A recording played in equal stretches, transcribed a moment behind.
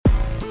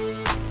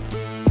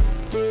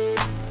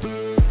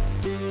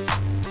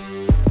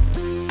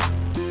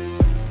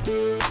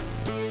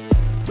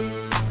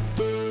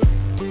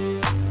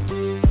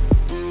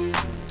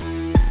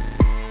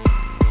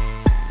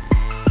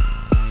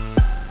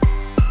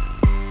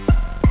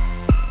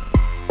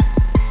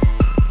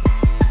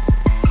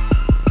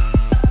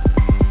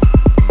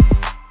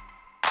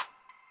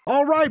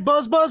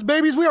right, Buzz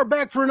babies, we are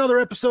back for another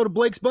episode of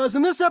Blake's Buzz,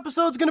 and this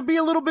episode is going to be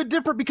a little bit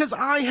different because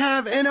I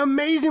have an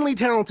amazingly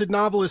talented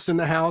novelist in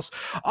the house,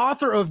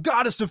 author of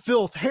Goddess of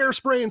Filth,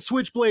 Hairspray and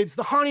Switchblades,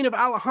 The Haunting of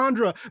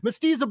Alejandra,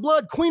 Mestiza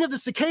Blood, Queen of the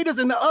Cicadas,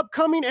 and the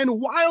upcoming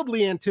and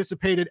wildly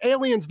anticipated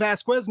Aliens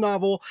Vasquez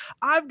novel.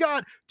 I've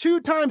got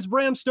 2 times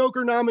Bram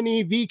Stoker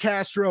nominee V.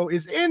 Castro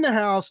is in the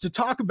house to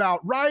talk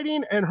about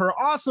writing and her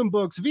awesome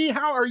books. V,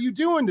 how are you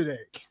doing today?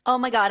 Oh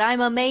my God,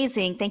 I'm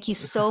amazing. Thank you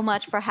so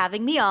much for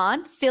having me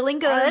on. Feeling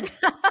good.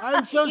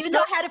 I'm so Even though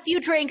I had a few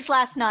drinks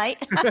last night.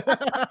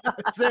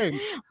 Same.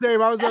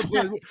 I was up.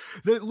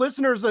 The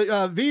listeners,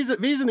 V's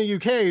in the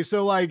UK,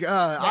 so like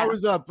I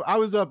was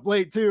up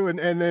late too, and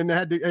then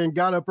and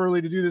got up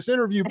early to do this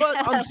interview. But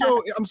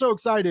I'm so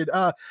excited.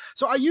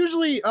 So I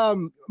usually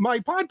my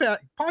podcast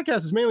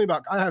is mainly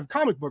about, I have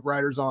comic book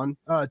writers on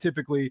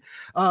typically,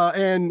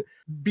 and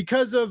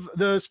because of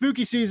the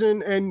spooky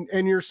season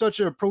and you're such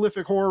a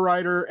prolific horror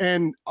writer,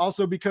 and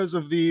also because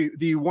of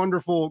the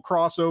wonderful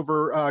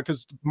crossover,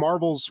 because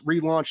Marvel's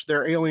relaunched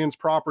their Aliens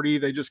property,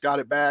 they just got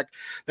it back,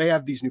 they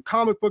have these new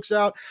comic books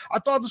out. I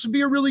thought this would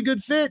be a really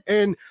good fit,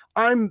 and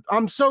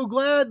I'm so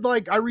glad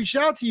like I reached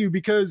out to you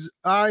because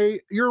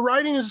your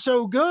writing is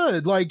so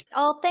good. Like,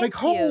 oh, thank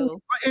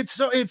you.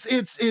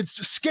 It's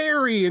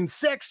scary and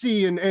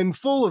sexy and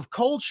full of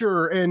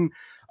culture and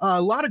a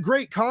lot of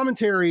great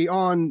commentary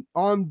on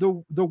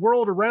the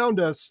world around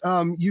us.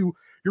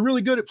 You're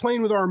really good at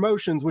playing with our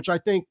emotions, which I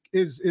think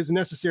is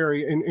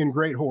necessary in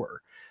great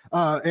horror.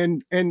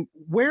 And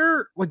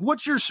where, like,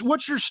 what's your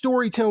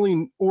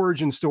storytelling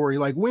origin story?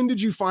 Like, when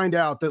did you find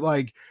out that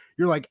like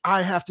you're like,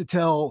 I have to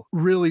tell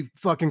really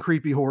fucking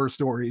creepy horror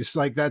stories?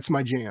 Like, that's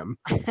my jam.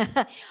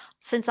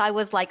 Since I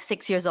was like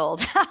 6 years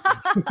old.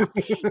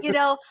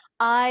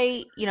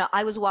 I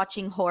was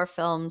watching horror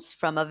films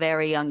from a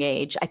very young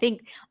age. I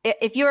think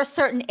if you're a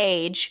certain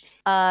age,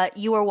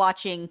 you were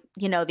watching,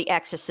 The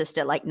Exorcist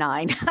at like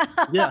 9,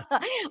 yeah,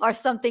 or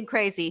something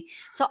crazy.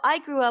 So I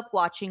grew up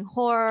watching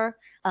horror.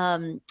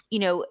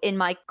 In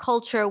my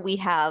culture, we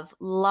have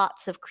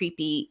lots of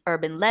creepy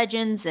urban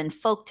legends and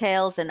folk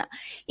tales. And,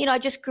 I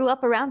just grew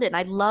up around it, and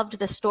I loved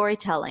the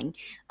storytelling.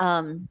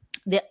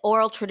 The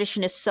oral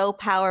tradition is so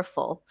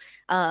powerful.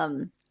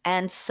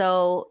 And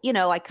so,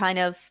 I kind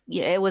of,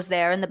 it was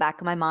there in the back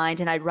of my mind,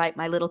 and I'd write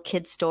my little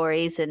kid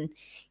stories and,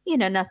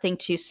 nothing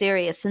too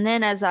serious. And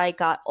then as I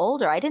got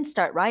older, I didn't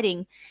start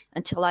writing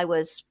until I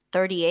was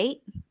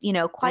 38,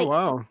 quite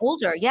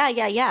older.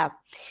 Yeah.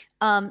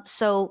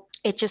 So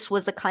it just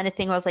was the kind of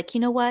thing where I was like,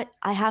 you know what?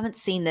 I haven't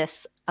seen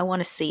this. I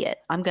want to see it.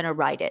 I'm going to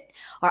write it.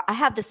 Or I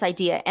have this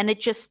idea. And it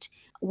just,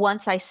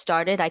 once I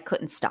started, I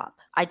couldn't stop.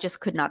 I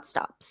just could not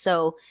stop.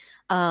 So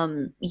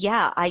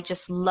I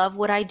just love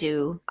what I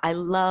do. I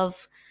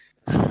love,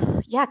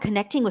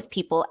 connecting with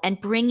people and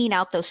bringing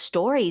out those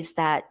stories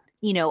that,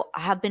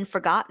 have been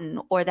forgotten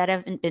or that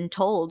haven't been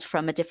told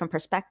from a different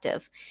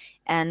perspective,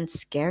 and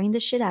scaring the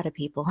shit out of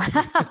people.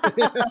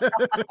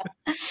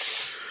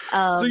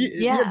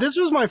 This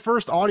was my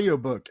first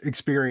audiobook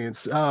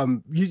experience.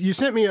 You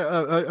sent me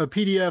a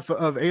PDF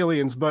of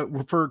Aliens,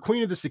 but for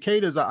Queen of the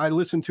Cicadas, I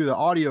listened to the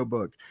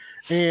audiobook,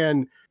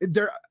 and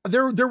there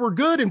were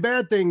good and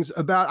bad things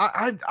about.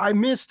 I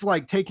missed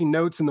like taking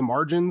notes in the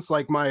margins,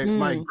 like my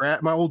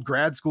old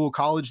grad school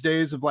college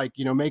days of like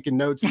making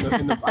notes.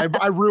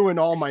 I ruined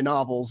all my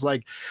novels,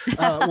 like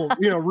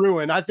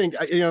ruin. I think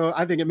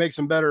it makes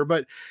them better,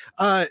 but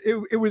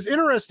it was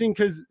interesting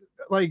because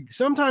like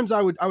sometimes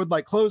I would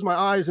like close my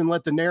eyes and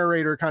let the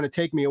narrator kind of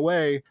take me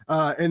away,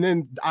 and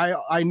then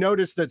I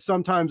noticed that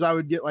sometimes I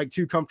would get like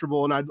too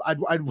comfortable, and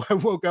I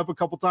woke up a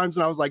couple times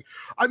and I was like,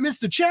 I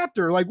missed a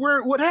chapter, like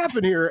what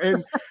happened here,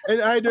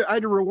 and I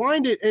had to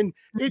rewind it, and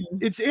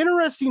it's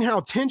interesting how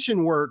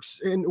tension works,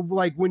 and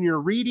like when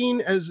you're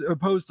reading as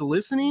opposed to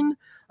listening.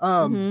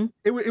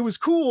 It was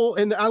cool,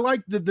 and I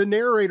liked that the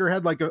narrator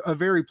had like a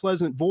very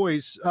pleasant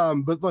voice.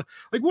 But like,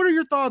 what are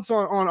your thoughts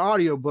on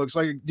audiobooks?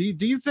 Like,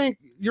 do you think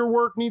your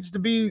work needs to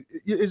be?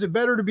 Is it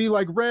better to be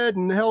like read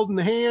and held in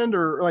the hand,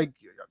 or like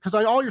because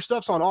all your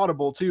stuff's on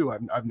Audible too?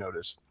 I've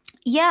noticed.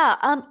 Yeah,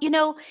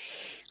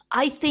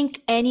 I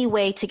think any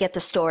way to get the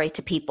story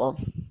to people,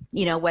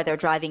 whether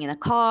driving in a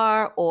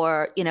car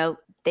or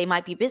they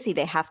might be busy,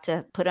 they have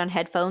to put on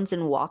headphones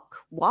and walk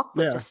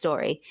with the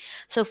story.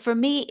 So for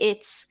me,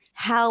 it's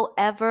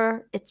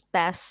however it's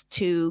best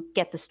to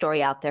get the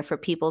story out there for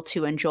people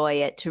to enjoy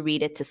it, to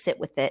read it, to sit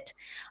with it.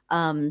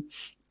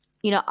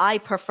 I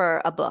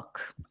prefer a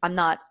book.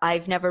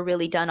 I've never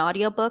really done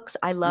audiobooks.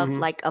 I love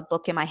like a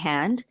book in my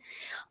hand.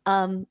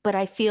 But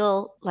I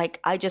feel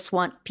like I just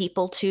want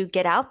people to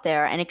get out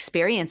there and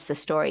experience the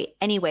story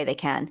any way they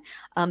can.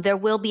 There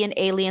will be an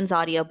Aliens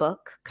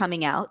audiobook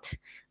coming out.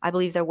 I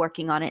believe they're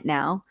working on it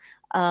now.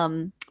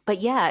 But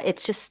yeah,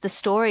 it's just the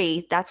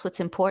story. That's what's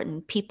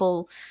important.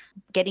 People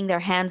getting their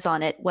hands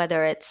on it,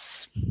 whether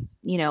it's,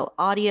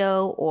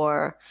 audio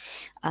or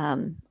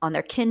on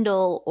their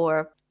Kindle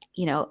or,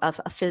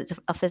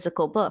 a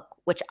physical book.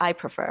 which I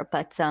prefer.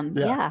 But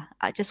yeah,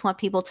 I just want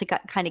people to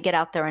kind of get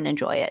out there and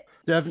enjoy it.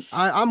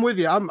 I'm with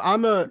you.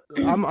 I'm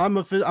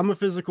a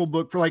physical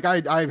book. Like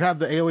I have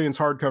the Aliens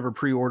hardcover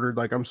pre-ordered.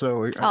 Like I'm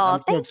so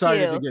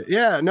excited to get.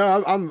 Yeah,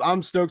 no,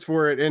 I'm stoked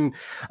for it. And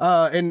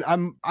I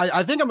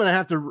think I'm gonna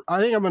have to. I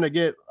think I'm gonna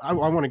get. I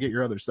want to get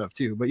your other stuff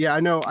too. But yeah, I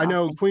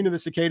know Queen of the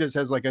Cicadas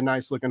has like a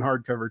nice looking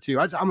hardcover too.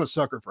 I'm a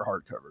sucker for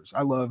hardcovers.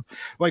 I love,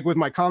 like, with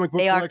my comic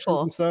book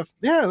collections and stuff.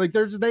 Yeah, like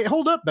they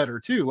hold up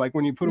better too. Like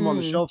when you put them on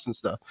the shelves and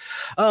stuff.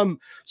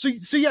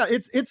 So yeah,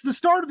 it's the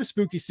start of the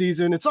spooky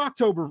season. It's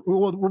October.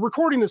 Well, we're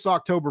recording this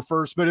October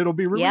 1st, but it'll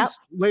be released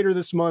later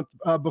this month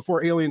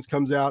before Aliens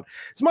comes out.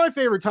 It's my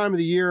favorite time of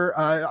the year.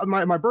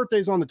 My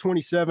birthday's on the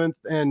 27th,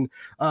 and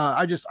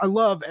I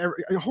love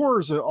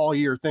horror's an all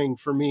year thing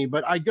for me,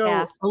 but I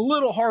go a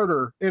little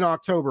harder in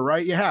October,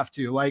 right? You have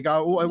to. Like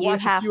I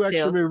watch a few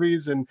extra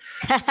movies, and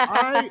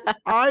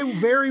I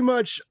very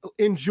much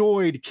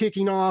enjoyed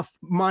kicking off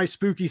my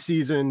spooky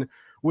season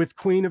with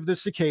Queen of the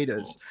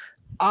Cicadas.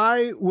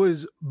 I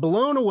was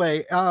blown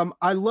away.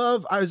 I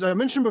love, as I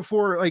mentioned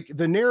before, like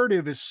the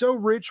narrative is so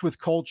rich with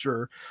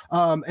culture,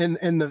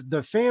 and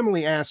the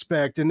family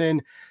aspect, and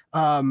then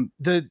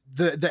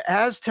the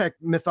Aztec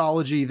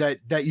mythology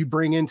that you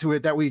bring into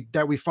it that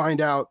we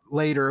find out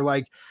later.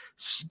 Like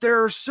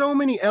there are so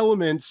many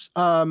elements,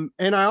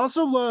 and I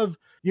also love,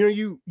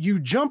 you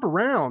jump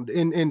around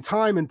in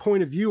time and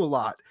point of view a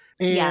lot.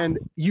 And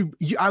you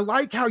I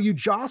like how you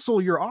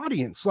jostle your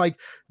audience. Like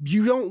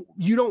you don't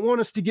want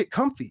us to get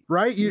comfy,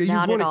 right? You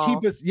want to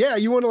keep us,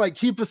 you want to like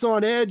keep us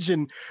on edge,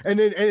 and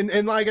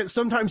then like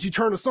sometimes you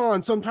turn us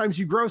on, sometimes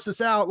you gross us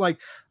out. Like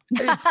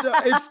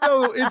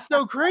it's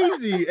so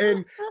crazy.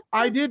 And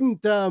I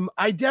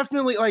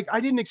definitely, like, I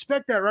didn't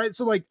expect that, right?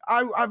 So like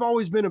I've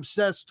always been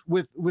obsessed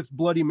with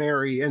Bloody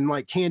Mary and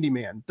like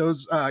Candyman.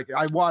 Those I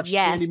watched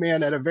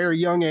Candyman at a very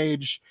young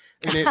age,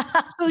 and it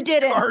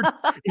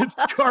it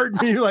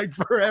scarred me like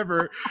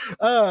forever.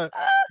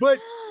 But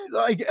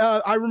like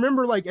I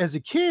remember, like as a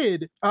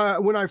kid,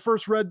 when I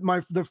first read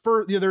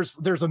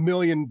there's a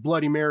million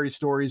Bloody Mary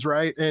stories,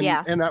 right?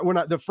 And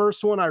the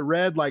first one I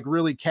read like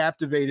really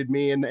captivated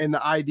me, and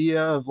the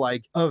idea of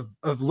like of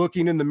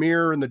looking in the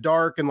mirror in the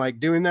dark and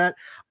like doing that.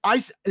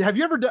 Have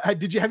you ever done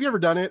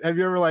it? Have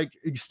you ever like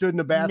stood in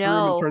a bathroom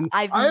and turned?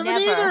 I haven't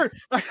either.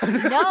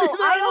 No,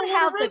 I don't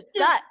have the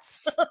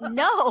guts.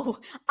 No,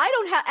 I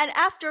don't have. And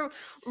after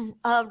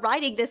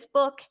writing this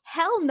book,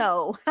 hell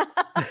no.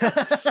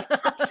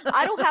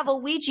 I don't have a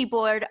Ouija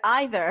board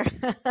either.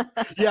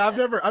 Yeah,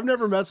 I've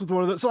never messed with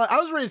one of those. So like,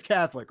 I was raised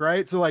Catholic,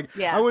 right? So like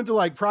I went to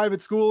like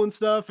private school and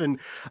stuff,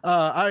 and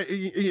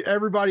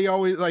everybody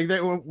always like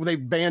they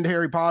banned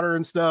Harry Potter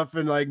and stuff,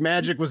 and like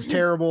magic was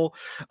terrible.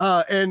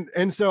 And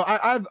so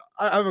I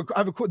have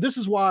a this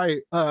is why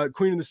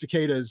Queen of the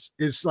Cicadas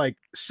is like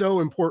so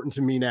important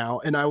to me now,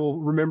 and I will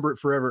remember it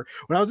forever.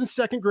 When I was in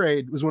second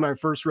grade was when I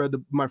first read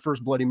my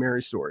first Bloody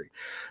Mary story.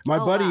 My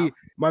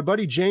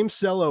buddy James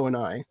Cello and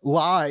I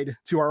lied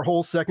to our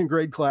whole second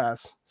grade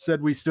class,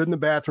 said we stood in the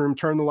bathroom,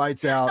 turned the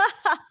lights out,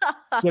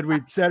 said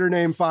we'd said her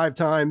name 5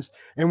 times,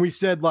 and we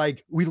said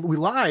like we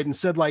lied and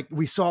said like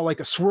we saw like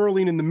a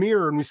swirling in the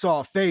mirror and we saw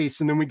a face,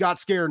 and then we got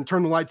scared and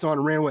turned the lights on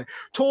and ran away.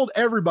 Told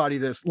everybody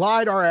this,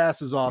 lied our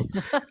asses off.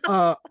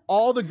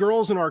 All the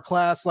girls in our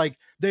class, like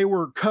they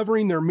were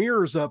covering their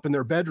mirrors up in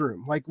their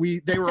bedroom. Like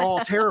they were all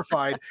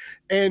terrified.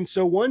 And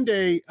so one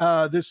day,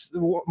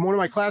 one of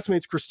my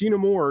classmates, Christina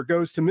Moore,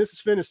 goes to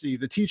Mrs. Fennessy,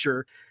 the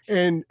teacher,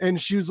 and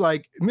she was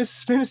like,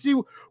 Mrs. Fennessy,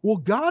 will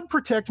God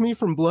protect me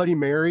from Bloody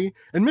Mary?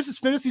 And Mrs.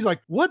 Fennessy's like,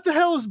 what the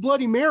hell is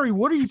Bloody Mary?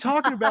 What are you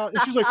talking about?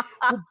 And she's like,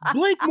 well,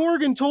 Blake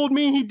Morgan told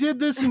me he did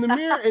this in the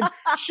mirror. And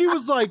she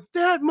was like,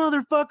 that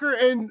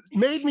motherfucker, and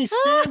made me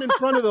stand in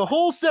front of the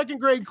whole second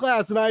grade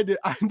class. And I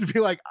had to be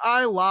like,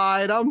 I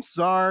lied. I'm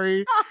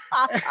sorry.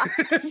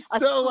 A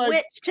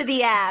switch to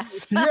the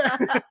ass. Yeah.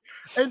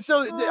 And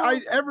so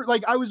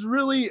I was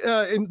really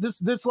and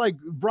this like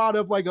brought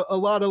up like a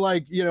lot of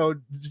like,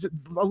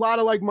 a lot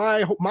of like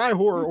my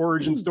horror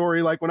origin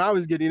story, like when I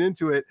was getting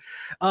into it.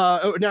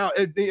 Now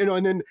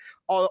and then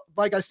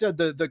like I said,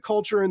 the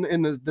culture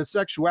and the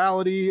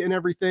sexuality and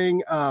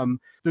everything.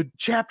 The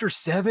chapter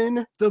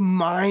 7, the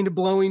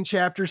mind-blowing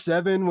chapter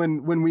 7,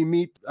 when we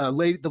meet the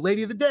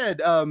Lady of the Dead.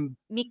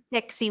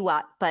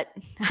 Mictexihuatl, but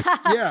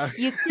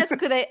you just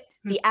could have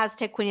the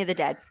Aztec Queen of the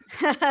Dead.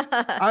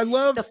 I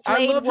love how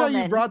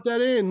you brought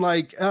that in.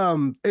 Like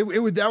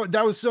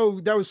that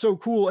was so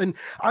cool. And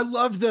I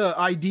love the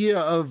idea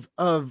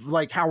of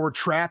like how we're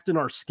trapped in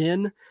our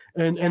skin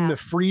and the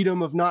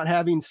freedom of not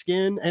having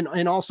skin,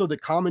 and also the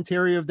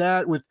commentary of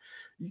that with,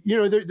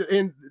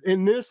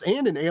 in this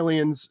and in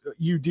Aliens,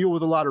 you deal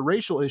with a lot of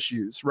racial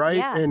issues, right?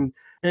 Yeah.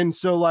 And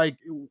so like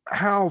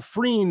how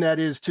freeing that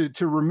is to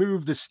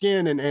remove the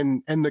skin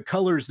and the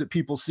colors that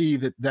people see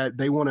that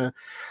they want to.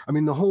 I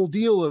mean, the whole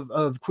deal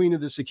of Queen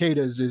of the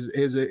Cicadas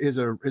is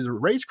a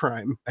race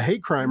crime, a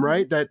hate crime,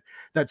 right?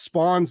 That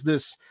spawns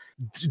this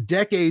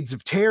decades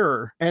of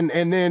terror, and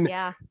then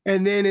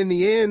in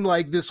the end,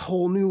 like this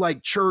whole new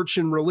like church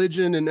and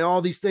religion and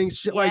all these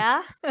things. Like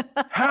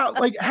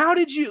how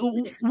did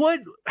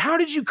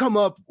you come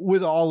up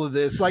with all of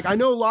this? Like I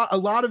know a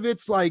lot of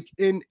it's like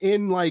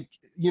in like,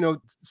 you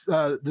know,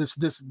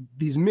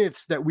 these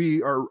myths that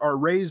we are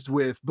raised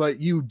with,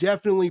 but you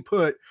definitely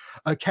put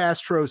a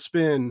Castro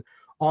spin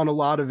on a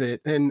lot of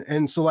it.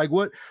 And so like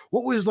what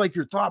was like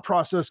your thought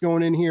process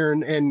going in here,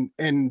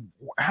 and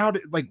how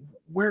did, like,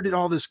 where did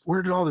all this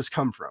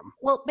come from?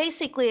 Well,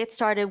 basically it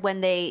started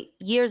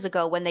years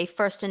ago when they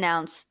first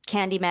announced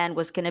Candyman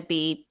was going to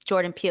be,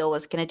 Jordan Peele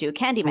was going to do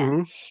Candyman.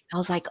 Mm-hmm. I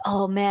was like,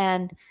 oh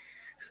man,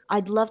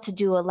 I'd love to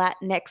do a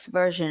Latinx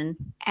version.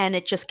 And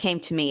it just came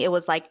to me. It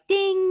was like,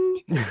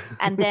 ding.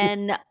 And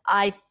then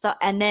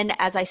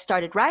as I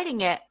started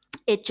writing it,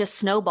 it just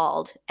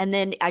snowballed. And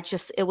then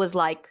it was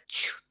like,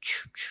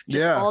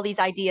 all these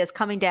ideas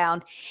coming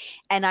down.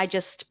 And I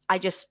just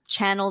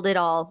channeled it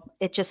all.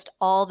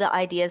 All the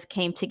ideas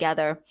came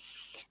together.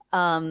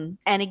 And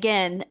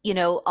again, you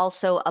know,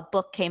 also a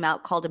book came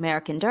out called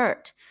American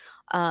Dirt,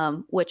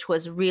 which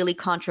was really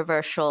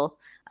controversial.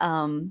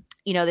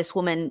 You know, this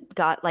woman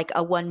got like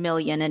a 1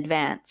 million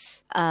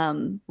advance,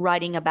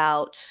 writing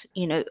about,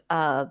 you know,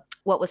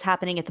 what was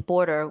happening at the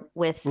border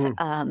with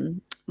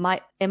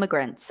my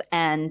immigrants.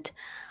 And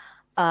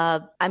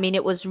I mean,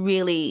 it was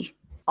really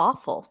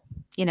awful,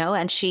 you know,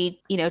 and she,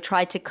 you know,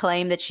 tried to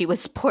claim that she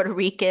was Puerto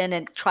Rican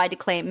and tried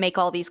to make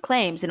all these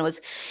claims. And it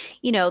was,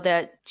 you know,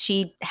 that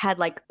she had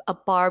like a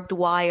barbed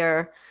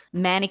wire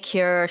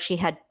manicure. She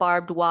had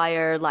barbed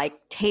wire, like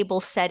table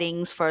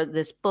settings for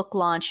this book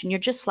launch. And you're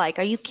just like,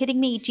 are you kidding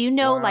me? Do you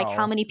know like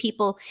how many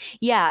people,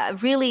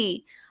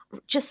 really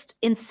just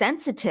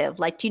insensitive.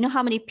 Like, do you know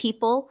how many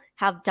people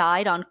have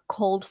died on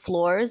cold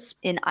floors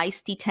in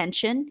ICE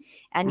detention?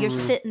 And you're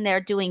sitting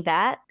there doing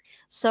that.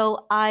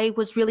 So I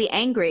was really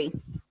angry.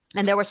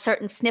 And there were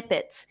certain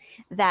snippets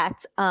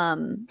that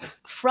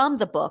from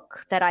the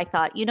book that I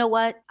thought, you know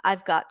what,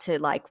 I've got to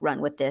like run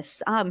with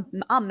this. I'm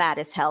mad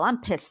as hell. I'm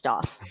pissed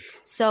off.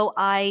 So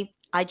I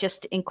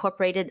just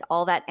incorporated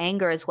all that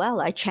anger as well.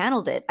 I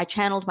channeled it. I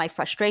channeled my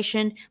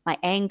frustration, my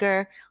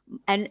anger.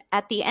 And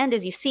at the end,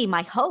 as you see,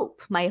 my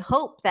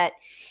hope that,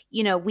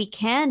 you know, we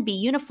can be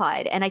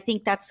unified. And I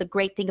think that's the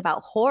great thing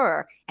about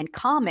horror and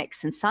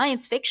comics and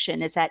science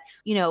fiction is that,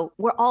 you know,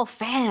 we're all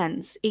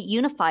fans. It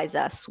unifies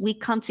us. We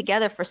come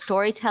together for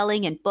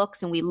storytelling and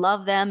books, and we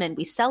love them and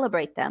we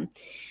celebrate them.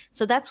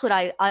 So that's what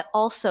I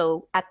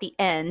also, at the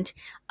end,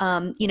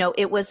 you know,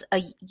 it was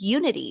a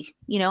unity.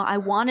 You know, I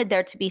wanted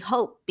there to be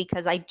hope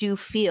because I do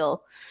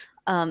feel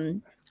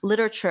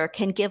literature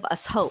can give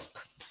us hope.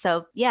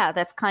 So yeah,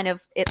 that's kind of,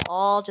 it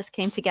all just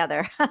came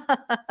together.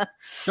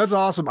 That's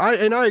awesome. I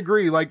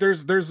agree. Like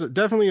there's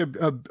definitely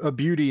a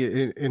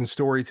beauty in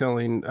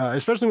storytelling,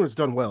 especially when it's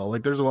done well.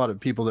 Like there's a lot of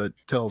people that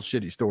tell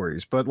shitty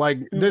stories, but like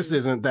this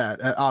isn't that,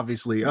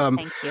 obviously.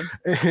 Thank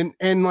you.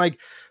 And like,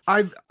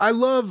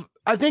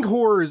 I think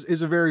horror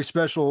is a very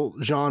special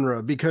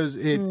genre because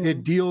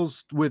it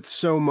deals with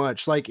so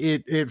much. Like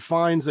it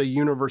finds a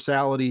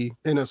universality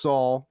in us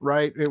all,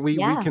 right? And we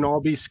can all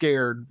be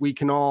scared. We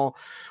can all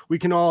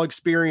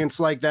experience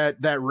like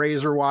that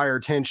razor wire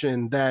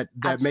tension that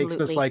makes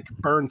us like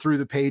burn through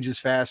the pages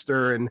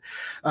faster and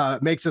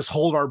makes us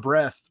hold our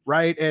breath,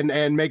 right?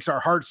 And makes our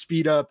hearts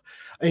speed up.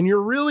 And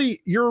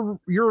you're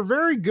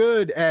very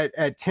good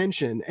at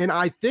tension. And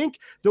I think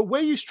the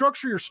way you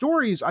structure your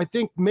stories, I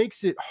think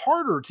makes it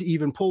harder to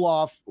even pull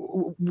off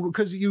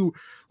because you,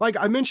 like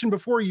I mentioned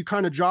before, you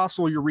kind of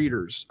jostle your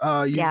readers.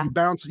 You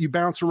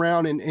bounce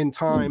around in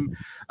time,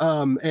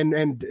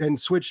 and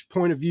switch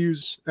point of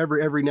views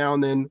every now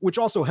and then, which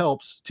also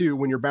helps too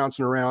when you're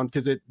bouncing around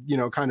because it, you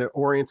know, kind of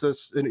orients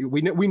us, and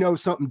we know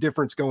something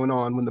different's going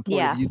on when the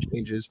point of view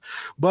changes.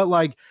 But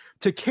like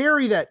to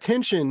carry that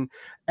tension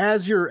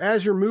as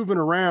you're moving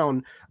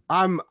around,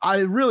 I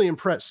really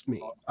impressed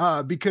me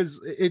because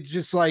it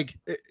just like,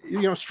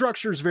 you know,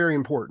 structure is very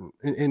important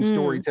in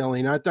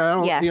storytelling. I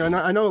don't, you know,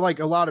 I know like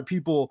a lot of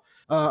people,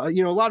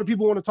 you know, a lot of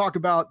people want to talk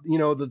about, you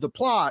know, the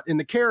plot and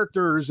the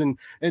characters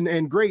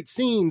and great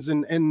scenes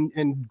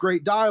and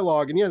great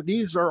dialogue. And yeah,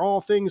 these are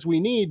all things we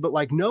need, but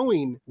like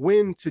knowing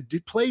when to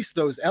place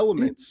those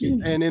elements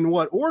and in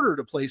what order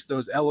to place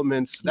those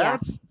elements,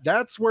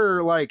 that's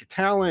where like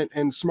talent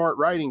and smart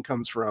writing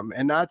comes from.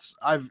 And that's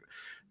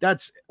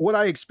what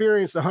I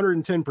experienced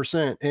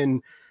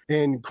 110%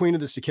 in Queen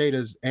of the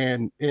Cicadas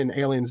and in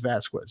Aliens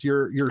Vasquez.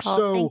 You're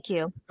so thank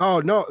you. Oh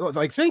no,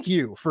 like thank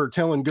you for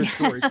telling good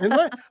stories. And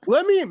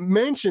let me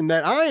mention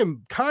that I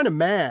am kind of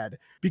mad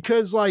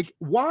because like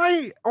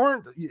why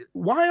aren't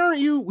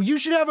you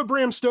should have a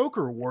Bram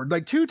Stoker award,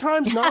 like 2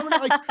 times nominated.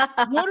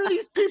 Like what are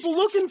these people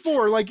looking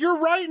for? Like you're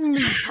writing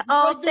these.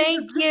 Oh, like,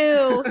 thank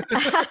you.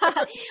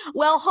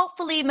 Well,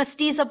 hopefully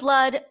Mestiza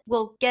Blood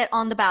will get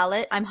on the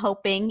ballot. I'm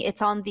hoping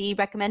it's on the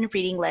recommended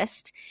reading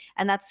list,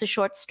 and that's the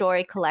short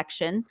story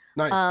collection.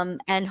 Nice.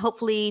 And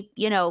hopefully,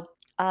 you know,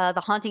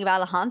 The Haunting of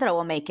Alejandra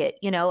will make it.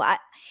 You know,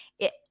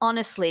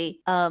 honestly,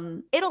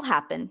 it'll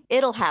happen.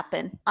 It'll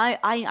happen.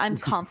 I'm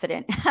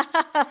confident.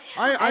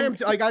 I am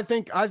like, I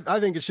think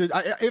it should.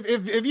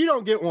 If you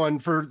don't get one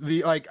for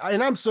the, like,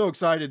 and I'm so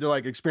excited to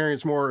like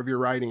experience more of your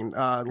writing,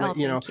 Oh, thank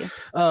you.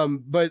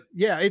 but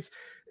yeah,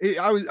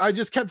 I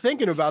just kept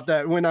thinking about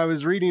that when I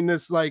was reading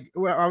this, like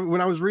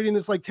when I was reading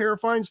this like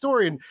terrifying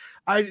story, and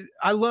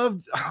I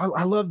loved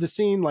the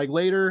scene like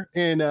later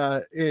in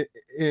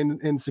Queen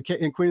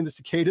of the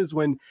Cicadas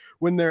when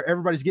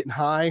everybody's getting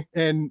high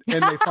and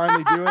they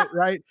finally do it,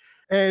 right?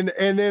 And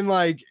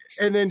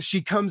then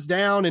she comes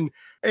down and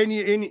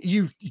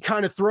you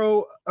kind of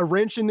throw a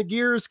wrench in the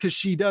gears because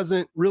she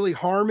doesn't really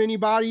harm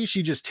anybody.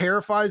 She just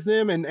terrifies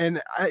them. And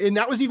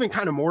that was even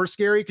kind of more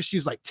scary because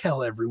she's like,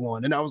 tell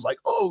everyone. And I was like,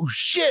 oh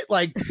shit.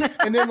 Like,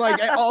 and then like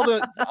all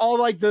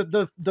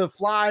the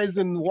flies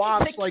and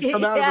wasps like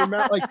come out of her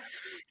mouth. Like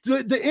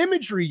the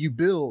imagery you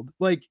build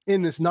like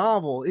in this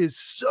novel is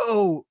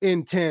so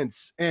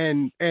intense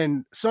and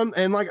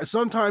like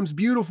sometimes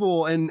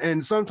beautiful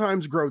and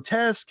sometimes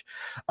grotesque.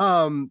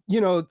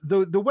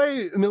 The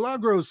way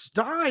Milagros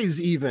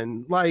dies,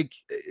 even like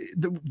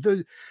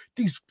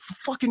these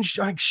fucking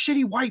like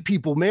shitty white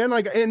people, man.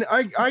 Like, and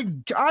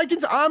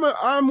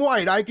I'm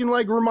white. I can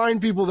like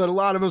remind people that a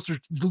lot of us are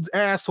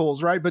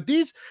assholes, right? But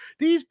these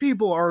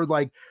people are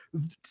like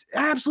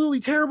absolutely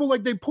terrible.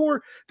 Like they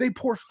pour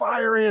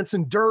fire ants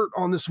and dirt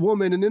on this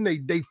woman, and then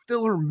they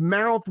fill her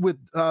mouth with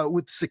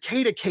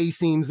cicada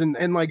casings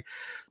and like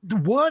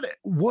what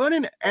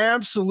an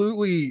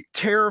absolutely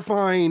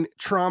terrifying,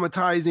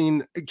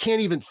 traumatizing,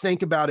 can't even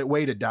think about it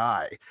way to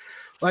die.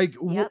 Like,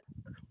 yep.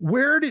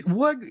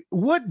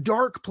 What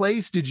dark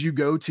place did you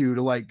go to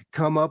like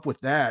come up with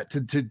that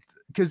to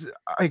because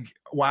like,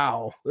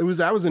 wow,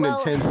 that was an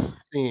intense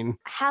scene.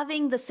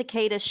 Having the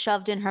cicadas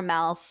shoved in her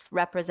mouth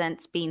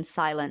represents being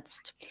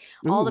silenced.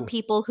 Ooh. All the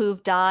people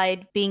who've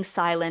died being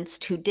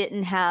silenced, who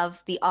didn't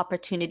have the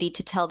opportunity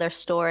to tell their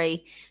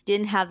story,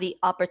 didn't have the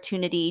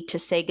opportunity to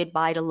say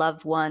goodbye to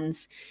loved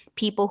ones,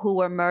 people who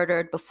were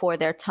murdered before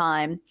their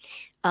time.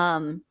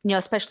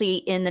 Especially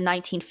in the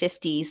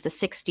 1950s, the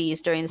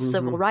 60s, during the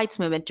civil rights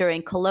movement,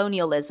 during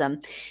colonialism,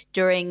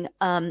 during,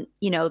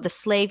 the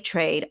slave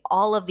trade,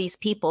 all of these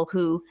people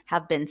who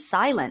have been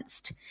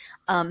silenced.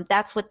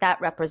 That's what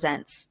that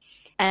represents.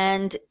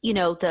 And,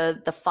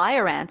 the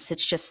fire ants,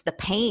 it's just the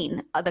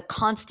pain, the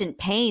constant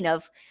pain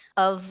of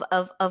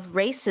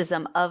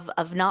racism,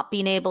 of not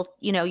being able,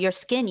 your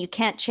skin, you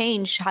can't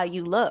change how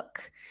you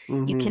look.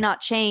 You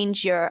cannot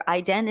change your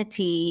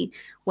identity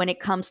when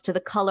it comes to the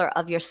color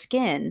of your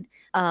skin.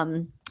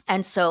 And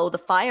so the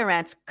fire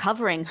ants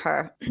covering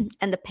her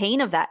and the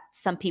pain of that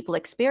some people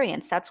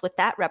experience, that's what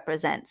that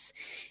represents.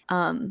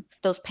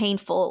 Those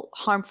painful,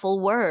 harmful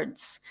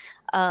words,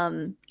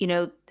 all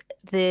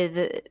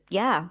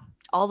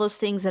those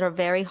things that are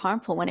very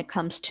harmful when it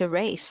comes to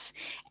race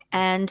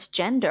and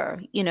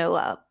gender,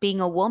 being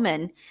a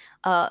woman,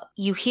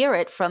 you hear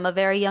it from a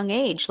very young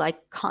age,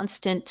 like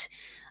constant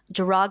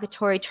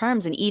derogatory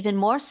terms, and even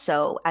more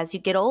so as you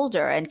get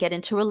older and get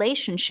into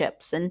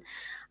relationships. And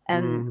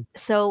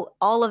so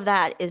all of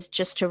that is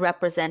just to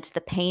represent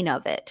the pain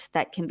of it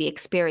that can be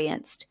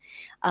experienced.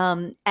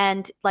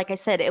 And like I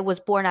said, it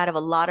was born out of a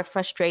lot of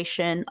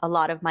frustration, a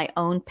lot of my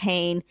own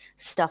pain,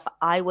 stuff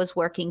I was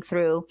working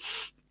through.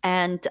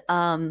 And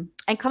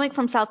coming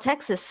from South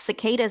Texas,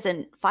 cicadas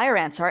and fire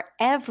ants are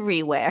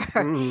everywhere.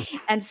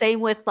 And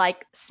same with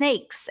like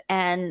snakes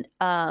and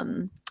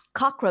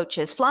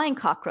cockroaches, flying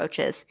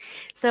cockroaches.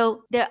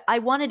 So I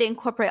wanted to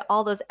incorporate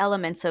all those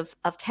elements of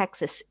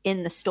Texas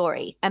in the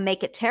story and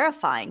make it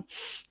terrifying.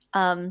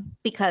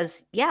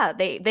 Because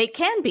they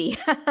can be.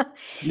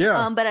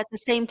 But at the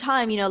same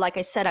time, like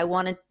I said, I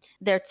wanted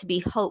there to be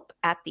hope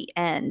at the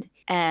end,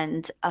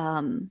 and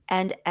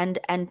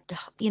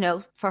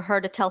for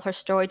her to tell her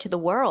story to the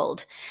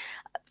world.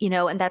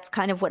 And that's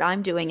kind of what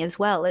I'm doing as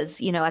well,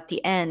 is, at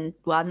the end,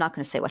 well, I'm not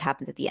going to say what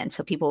happens at the end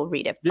so people will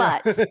read it,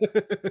 but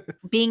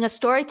being a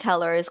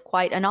storyteller is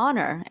quite an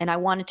honor. And I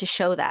wanted to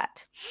show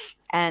that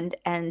and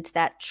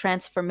that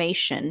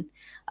transformation.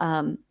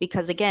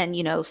 Because again,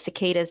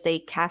 cicadas, they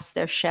cast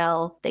their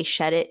shell, they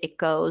shed it, it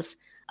goes,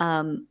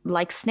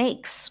 like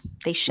snakes,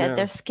 they shed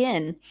their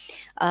skin.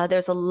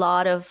 There's a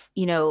lot of,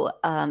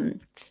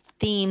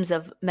 themes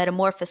of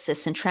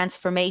metamorphosis and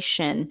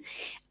transformation.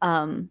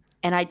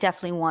 And I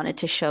definitely wanted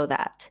to show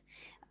that.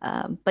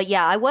 But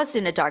yeah, I was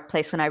in a dark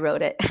place when I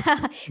wrote it.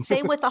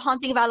 Same with The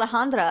Haunting of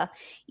Alejandra.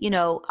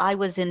 I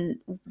was in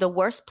the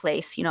worst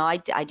place. I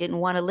didn't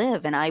want to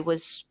live, and I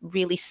was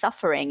really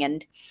suffering.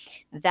 And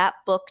that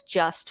book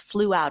just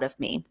flew out of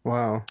me.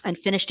 Wow. And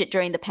finished it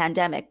during the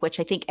pandemic, which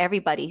I think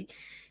everybody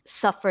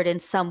suffered in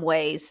some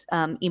ways,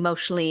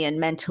 emotionally and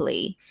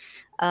mentally.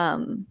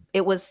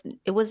 It wasn't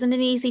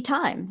an easy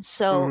time.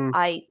 So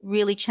I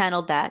really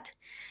channeled that.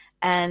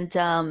 And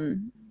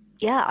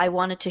I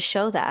wanted to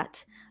show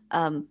that.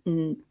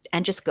 And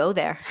just go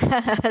there.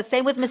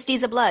 Same with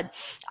Mestiza Blood.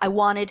 I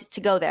wanted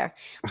to go there.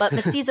 But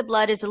Mestiza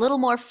Blood is a little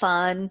more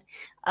fun.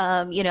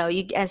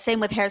 And same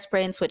with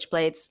Hairspray and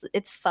Switchblades.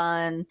 It's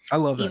fun. I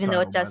love that even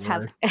though title, it does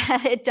have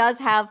it does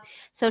have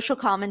social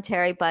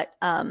commentary, but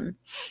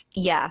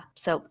yeah.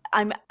 So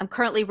I'm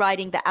currently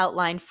writing the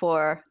outline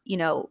for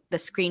the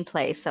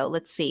screenplay. So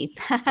let's see.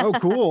 Oh,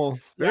 cool!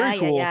 Very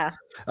cool. Yeah.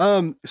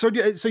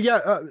 Mestiza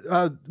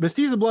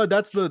Blood.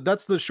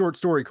 That's the short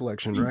story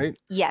collection, right?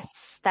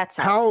 Yes, that's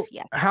out.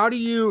 How do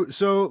you?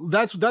 So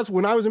that's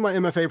when I was in my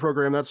MFA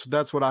program.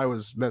 That's what I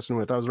was messing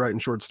with. I was writing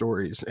short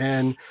stories,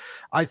 and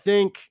I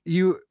think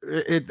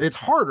it's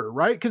harder,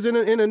 right? Because in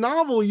a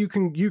novel,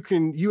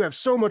 you have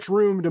so much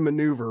room to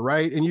maneuver,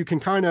 right? And you can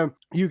kind of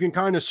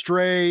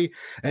stray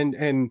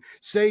and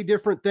say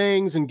different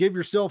things and give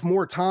yourself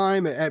more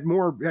time at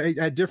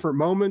different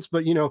moments.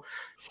 But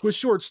with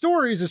short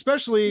stories,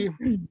 especially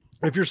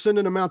if you're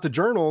sending them out to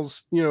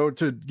journals,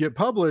 to get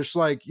published,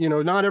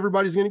 not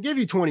everybody's going to give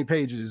you 20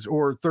 pages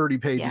or 30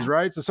 pages,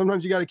 right? So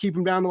sometimes you got to keep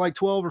them down to like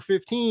 12 or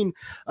 15. Is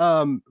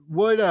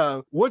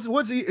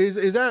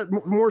that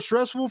more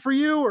stressful for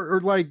you,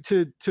 or like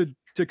to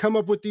come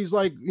up with these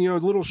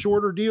little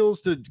shorter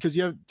deals because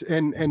you have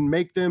and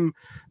make them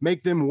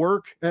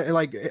work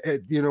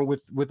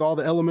with all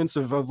the elements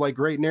of like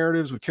great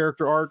narratives with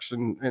character arcs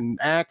and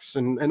acts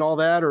and all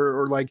that,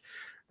 or like.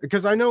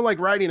 Because I know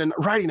writing a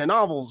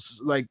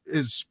novel's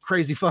is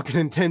crazy fucking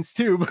intense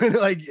too, but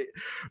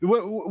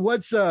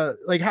what's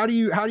how do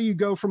you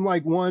go from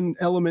one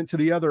element to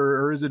the other,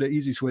 or is it an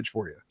easy switch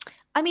for you?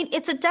 I mean,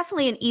 it's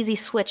definitely an easy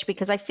switch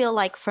because I feel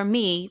like for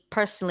me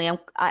personally,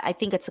 I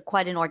think it's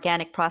quite an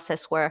organic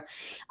process where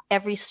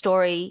every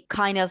story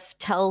kind of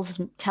tells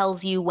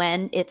you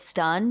when it's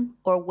done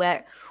or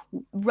where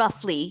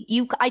roughly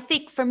I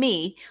think for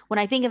me, when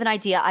I think of an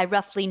idea, I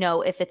roughly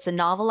know if it's a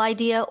novel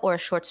idea or a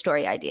short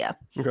story idea.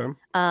 Okay.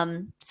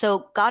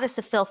 So Goddess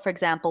of Filth, for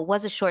example,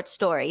 was a short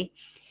story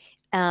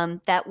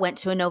that went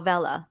to a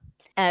novella.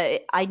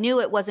 I knew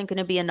it wasn't going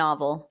to be a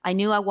novel. I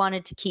knew I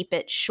wanted to keep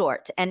it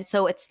short. And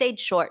so it stayed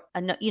short.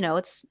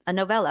 It's a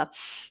novella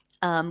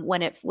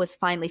when it was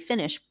finally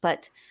finished.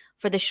 But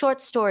for the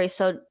short story,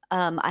 so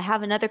I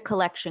have another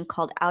collection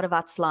called Out of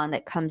Aztlan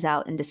that comes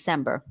out in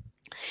December.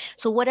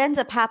 So what ends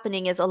up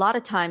happening is a lot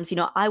of times,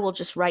 I will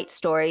just write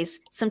stories.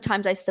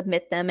 Sometimes I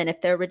submit them, and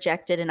if they're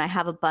rejected and I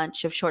have a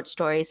bunch of short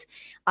stories,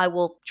 I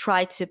will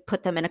try to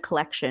put them in a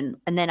collection,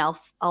 and then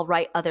I'll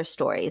write other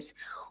stories.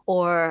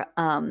 Or,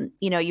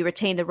 you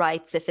retain the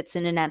rights. If it's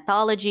in an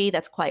anthology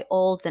that's quite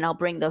old, then I'll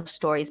bring those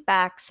stories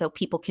back so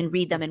people can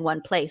read them in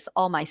one place,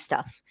 all my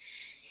stuff.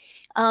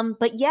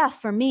 But yeah,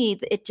 for me,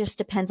 it just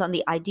depends on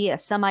the idea.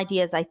 Some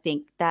ideas, I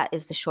think that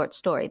is the short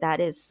story.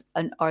 That's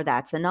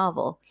a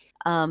novel.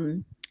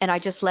 And I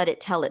just let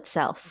it tell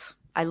itself.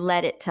 I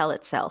let it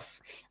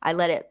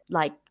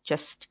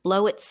just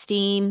blow its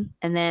steam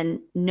and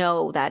then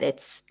know that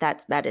it's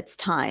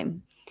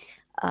time.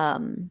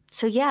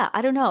 So yeah,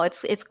 I don't know.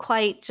 It's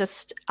quite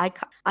just,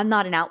 I'm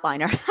not an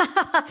outliner.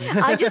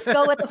 I just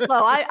go with the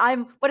flow.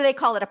 I'm, what do they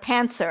call it? A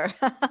pantser.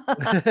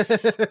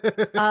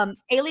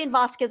 Alien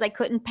Vasquez, I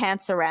couldn't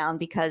pants around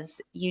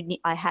because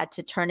I had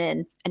to turn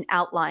in an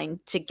outline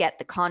to get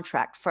the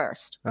contract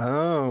first.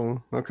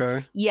 Oh,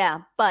 okay. Yeah.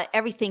 But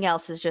everything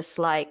else is just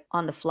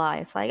on the fly.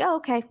 It's oh,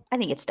 okay. I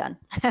think it's done.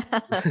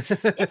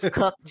 It's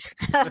cooked.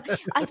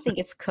 I think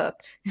it's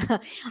cooked.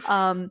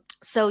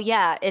 So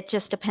yeah, it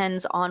just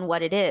depends on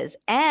what it is.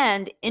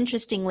 And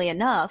interestingly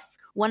enough,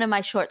 one of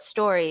my short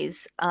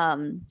stories,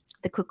 The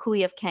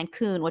Cucuy of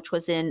Cancun, which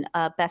was in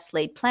Best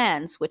Laid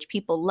Plans, which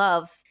people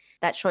love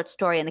that short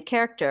story and the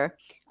character,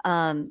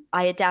 I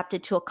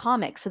adapted to a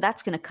comic. So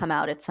that's going to come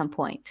out at some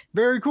point.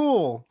 Very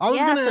cool. I was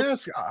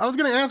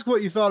going to ask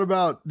what you thought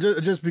about,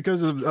 just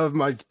because of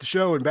my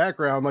show and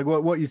background,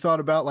 what you thought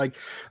about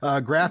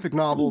graphic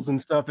novels and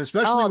stuff,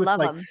 especially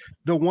with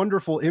the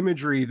wonderful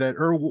imagery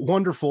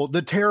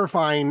the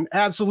terrifying,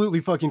 absolutely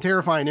fucking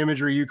terrifying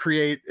imagery you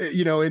create,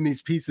 in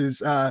these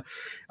pieces.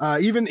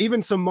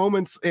 Even some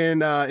moments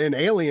in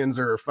Aliens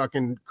are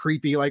fucking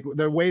creepy. Like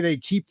the way they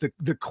keep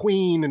the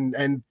queen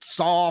and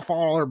saw off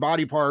all her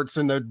body parts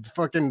and the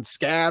fucking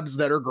scabs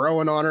that are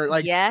growing on her.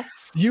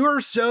 Yes, you are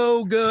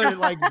so good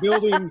at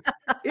building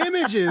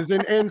images.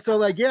 And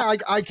so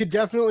I could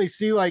definitely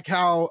see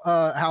how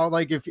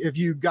if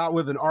you got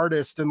with an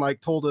artist and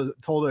told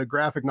a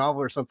graphic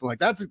novel or something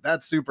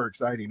that's super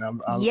exciting.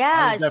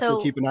 I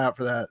definitely keep an eye out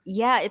for that.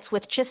 Yeah, it's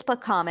with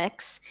Chispa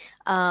Comics,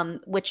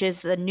 which is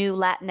the new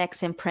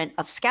Latinx imprint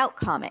of Scout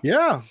Comics.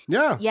 Yeah.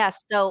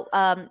 So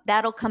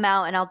that'll come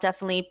out, and I'll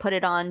definitely put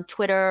it on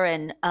Twitter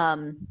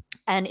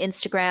and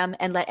Instagram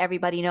and let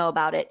everybody know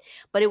about it.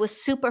 But it was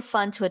super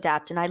fun to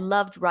adapt, and I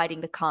loved writing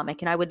the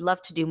comic, and I would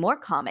love to do more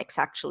comics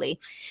actually.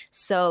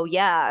 So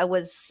yeah,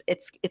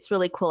 it's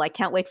really cool. I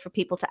can't wait for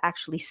people to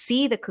actually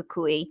see the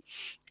Cucuy.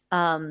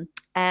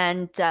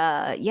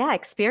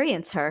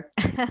 experience her.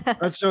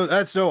 That's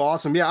so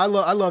awesome. Yeah, I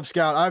love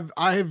Scout.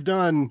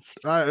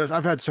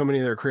 I've had so many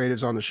of their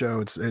creatives on the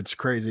show. It's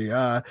crazy.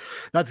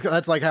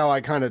 That's like how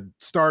I kind of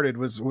started,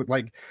 was with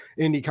like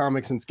indie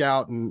comics and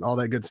Scout and all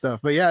that good stuff.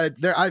 But yeah,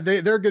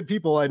 they're good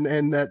people,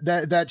 and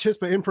that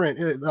Chispa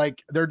imprint,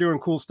 like they're doing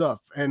cool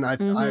stuff, and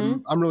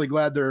I'm really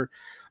glad they're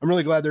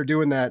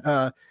doing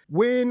that.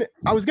 When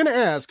I was going to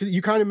ask,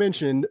 you kind of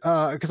mentioned,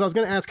 because I was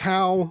going to ask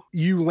how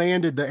you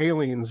landed the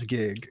Aliens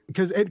gig,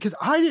 because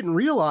I didn't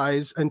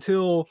realize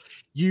until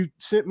you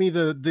sent me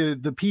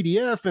the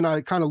PDF, and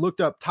I kind of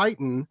looked up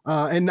Titan,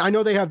 and I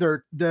know they have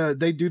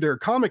they do their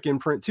comic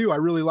imprint too. I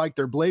really like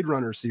their Blade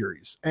Runner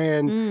series,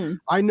 and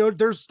I know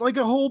there's like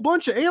a whole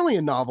bunch of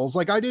alien novels.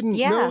 Like I didn't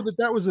know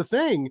that was a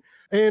thing.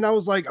 And I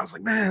was like,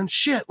 man,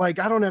 shit, like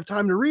I don't have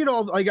time to read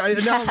all. Like now I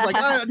was like,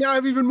 now I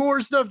have even more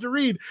stuff to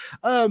read.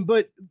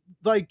 But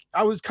like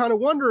I was kind of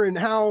wondering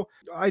how,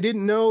 I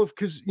didn't know if,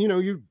 because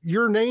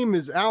your name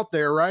is out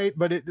there, right?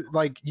 But it,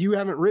 like, you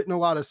haven't written a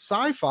lot of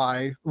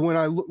sci-fi when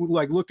I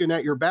looking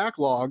at your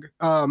backlog.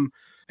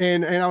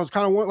 And I was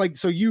kind of like,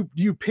 so you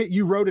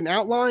wrote an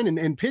outline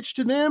and pitched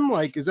to them,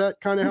 like, is that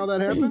kind of how that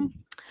happened?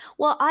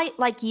 Well,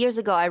 years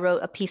ago, I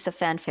wrote a piece of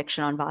fan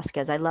fiction on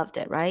Vasquez. I loved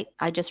it, right?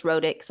 I just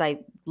wrote it because I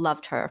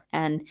loved her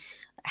and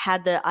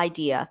had the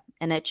idea,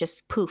 and it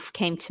just poof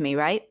came to me,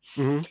 right?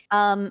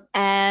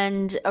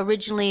 And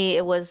originally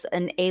it was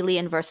an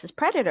Alien versus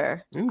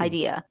Predator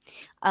idea.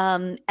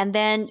 And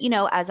then,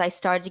 as I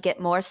started to get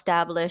more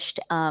established,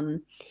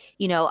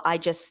 I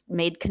just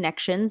made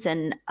connections,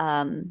 and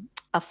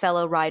a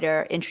fellow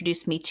writer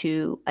introduced me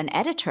to an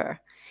editor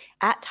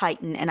at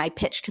Titan, and I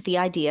pitched the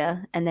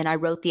idea, and then I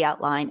wrote the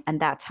outline,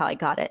 and that's how I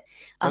got it.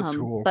 That's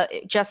cool. But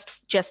just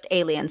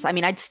Aliens. I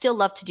mean, I'd still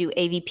love to do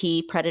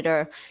AVP,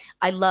 Predator.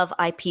 I love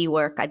IP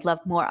work. I'd love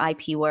more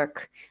IP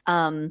work.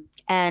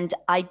 And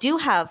I do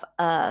have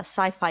a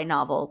sci-fi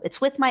novel. It's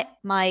with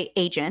my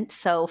agent,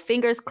 so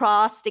fingers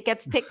crossed it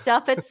gets picked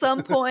up at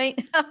some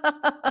point.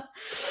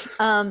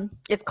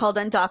 It's called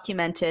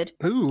Undocumented.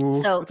 Ooh,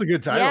 so that's a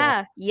good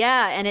title.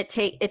 Yeah, and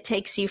it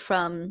takes you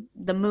from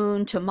the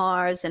moon to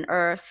Mars and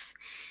Earth.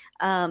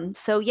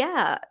 So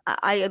yeah,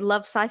 I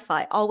love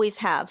sci-fi, always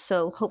have.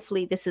 So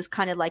hopefully this is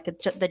kind of like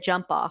the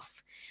jump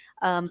off.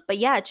 But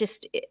yeah,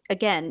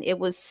 it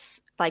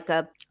was like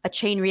a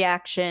chain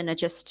reaction.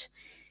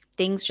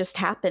 Things just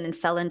happened and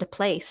fell into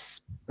place.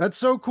 That's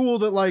so cool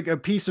that like a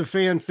piece of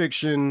fan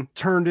fiction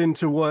turned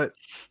into what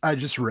I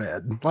just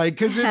read. Like,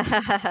 because there's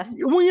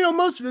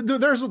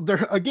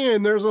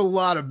a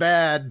lot of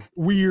bad,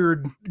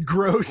 weird,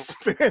 gross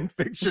fan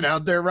fiction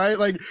out there, right?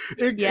 Like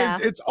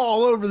it's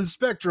all over the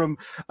spectrum.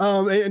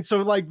 And so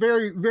like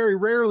very, very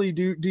rarely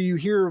do you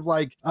hear of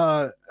like,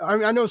 I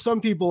know some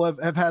people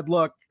have had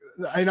luck,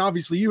 and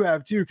obviously you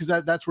have too, because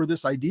that's where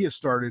this idea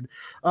started.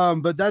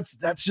 But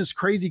that's just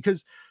crazy,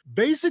 because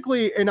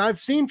basically, and I've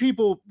seen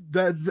people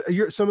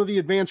some of the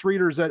advanced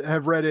readers that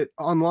have read it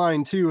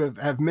online too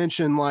have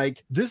mentioned,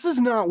 like, this is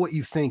not what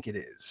you think it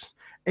is.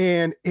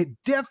 And it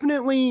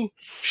definitely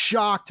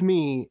shocked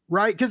me,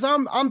 right? Because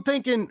I'm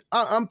thinking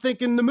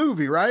the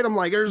movie, right? I'm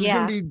like, there's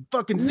gonna be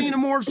fucking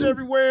xenomorphs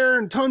everywhere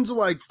and tons of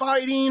like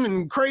fighting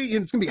and crazy,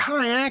 and it's gonna be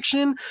high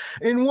action.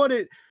 And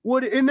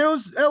and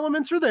those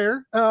elements are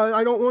there.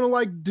 I don't want to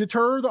like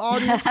deter the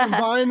audience from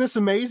buying this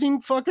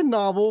amazing fucking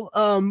novel.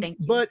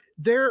 But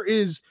there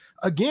is,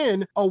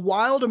 again, a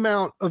wild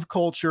amount of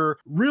culture,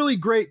 really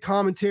great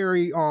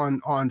commentary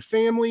on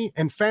family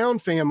and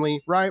found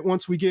family, right?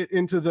 Once we get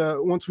into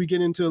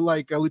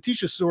like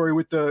Letitia's story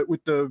with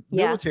the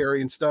military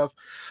and stuff.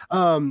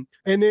 And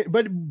then,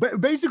 but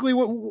basically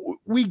what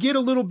we get a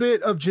little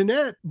bit of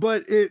Jeanette,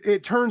 but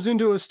it turns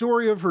into a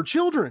story of her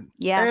children.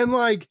 Yeah. And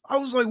like, I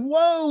was like,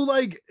 whoa,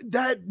 like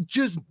that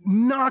just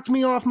knocked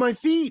me off my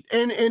feet,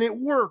 and it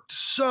worked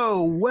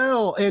so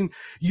well. And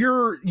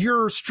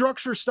your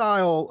structure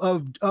style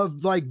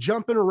of like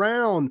jumping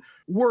around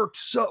worked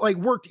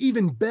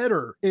even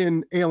better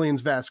in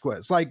Aliens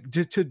Vasquez, like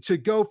to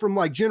go from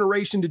like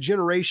generation to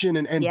generation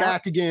and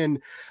back again,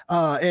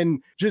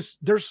 and just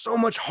there's so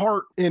much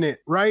heart in it,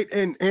 right?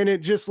 And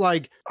it just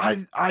like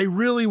I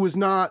really was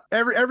not,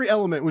 every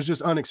element was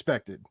just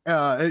unexpected,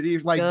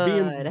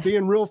 like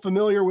being real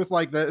familiar with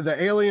like the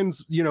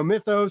aliens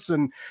mythos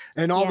and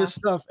all this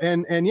stuff,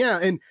 and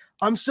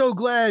I'm so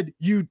glad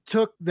you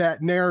took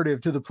that narrative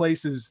to the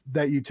places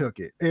that you took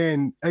it,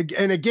 and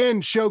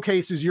again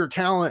showcases your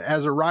talent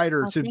as a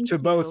writer to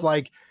both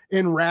like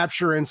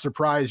enrapture and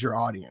surprise your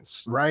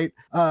audience, right?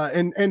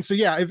 And so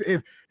yeah,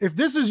 if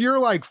this is your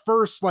like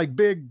first like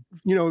big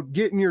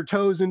getting your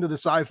toes into the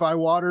sci-fi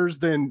waters,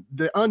 then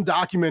the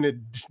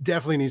Undocumented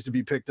definitely needs to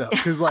be picked up,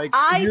 because like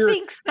I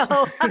think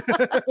so.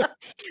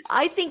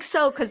 I think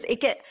so, because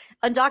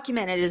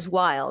Undocumented is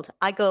wild.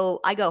 I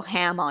go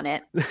ham on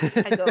it.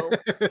 I go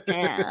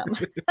ham.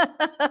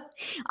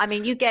 I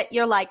mean,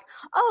 you're like,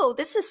 oh,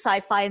 this is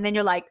sci-fi, and then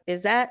you're like,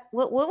 is that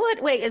what?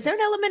 Wait, is there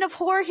an element of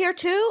horror here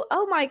too?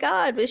 Oh my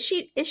God, is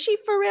she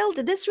for real?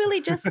 Did this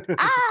really just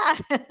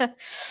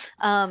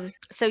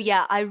so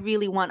yeah, I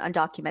really want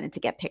Undocumented to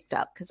get picked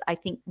up because I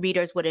think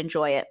readers would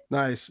enjoy it.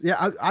 Nice.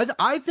 Yeah,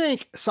 I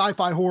think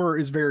sci-fi horror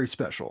is very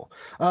special.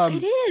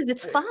 It is.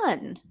 It's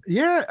fun.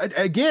 Yeah.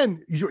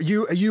 Again,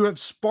 you have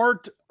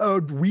sparked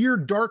a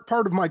weird dark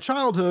part of my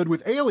childhood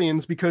with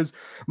Aliens, because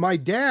my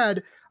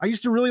dad, I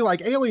used to really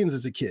like Aliens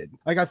as a kid.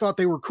 Like, I thought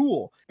they were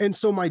cool. And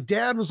so my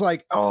dad was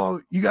like,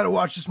 oh, you got to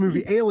watch this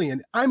movie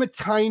Alien. I'm a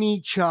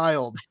tiny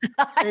child.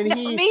 And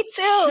me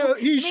too.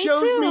 He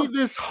shows me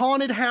this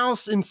haunted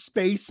house in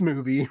space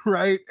movie,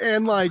 right?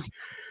 And like,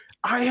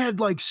 I had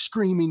like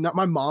screaming.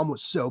 My mom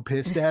was so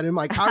pissed at him.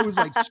 Like, I was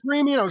like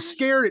screaming. I was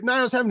scared at night.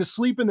 I was having to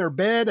sleep in their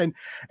bed. And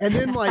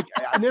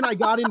then I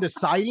got into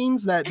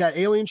Sightings, that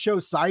Alien show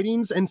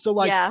Sightings. And so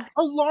like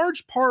a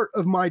large part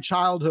of my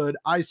childhood,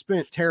 I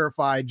spent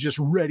terrified, just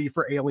ready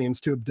for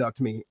aliens to abduct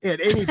me at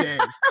any day.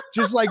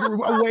 Just like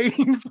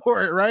waiting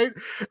for it, right?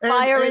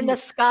 Fire in the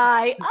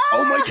sky.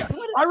 Oh my God.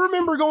 I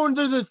remember going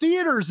to the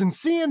theaters and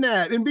seeing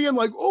that and being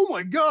like, oh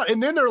my God.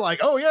 And then they're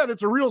like, oh yeah,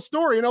 it's a real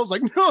story. And I was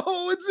like,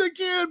 no, it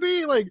can't be.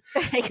 Like,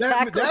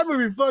 exactly. that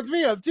movie fucked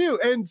me up too.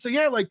 And so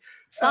yeah, like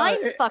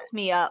Signs fucked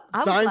me up.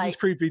 Signs is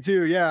creepy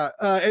too. Yeah.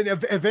 And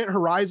Event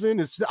Horizon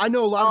is, I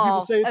know a lot of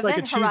people say it's like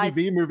a cheesy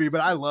B movie,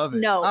 but I love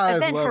it. No,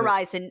 Event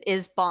Horizon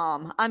is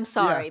bomb. I'm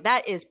sorry. Yeah.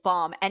 That is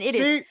bomb. And it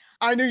is.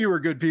 I knew you were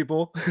good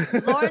people.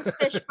 Lawrence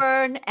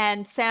Fishburne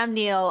and Sam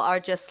Neill are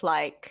just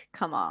like,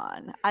 come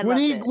on.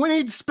 When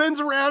he spins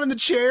around in the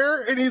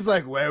chair and he's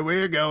like, where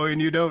we're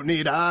going, you don't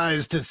need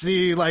eyes to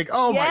see. Like,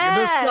 oh my God,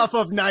 the stuff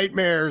of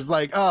nightmares.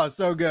 Like, oh,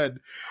 so good.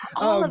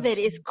 All of it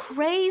is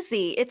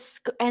crazy.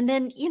 And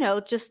then,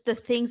 just the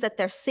things that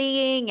they're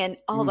seeing and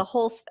all the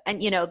whole, and,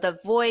 the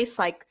voice,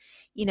 like,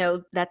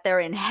 that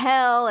they're in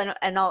hell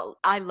and all.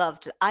 I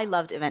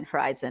loved Event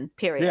Horizon,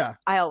 period. Yeah.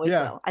 I always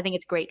will. I think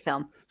it's a great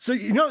film. So,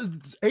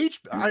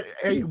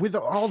 with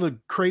all the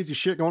crazy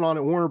shit going on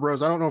at Warner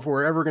Bros., I don't know if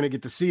we're ever going to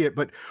get to see it,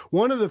 but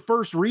one of the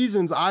first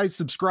reasons I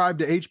subscribed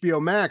to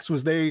HBO Max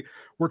was they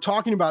were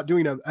talking about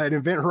doing an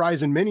Event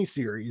Horizon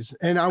miniseries.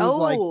 And I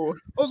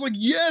was like,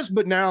 yes,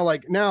 but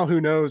now who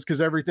knows? Because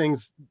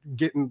everything's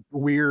getting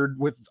weird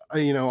with,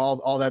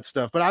 all that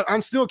stuff. But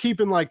I'm still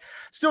keeping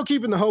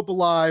the hope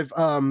alive.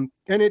 And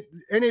it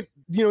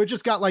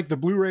just got like the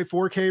Blu-ray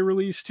 4K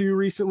release too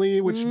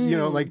recently, which,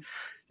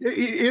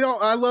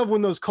 I love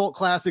when those cult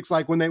classics,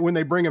 like when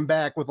they bring them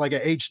back with like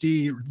a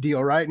HD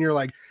deal, right? And you're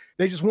like,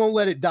 they just won't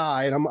let it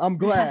die, and I'm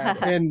glad.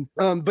 And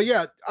but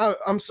yeah,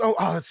 it's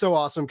so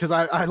awesome because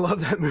I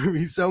love that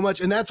movie so much,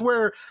 and that's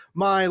where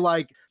my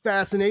like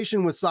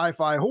fascination with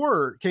sci-fi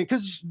horror came,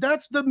 because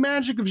that's the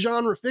magic of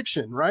genre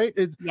fiction, right?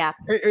 It's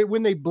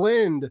when they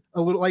blend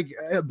a little, like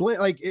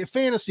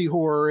fantasy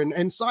horror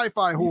and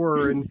sci-fi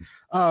horror. And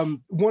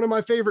one of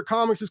my favorite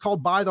comics is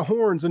called By the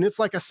Horns, and it's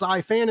like a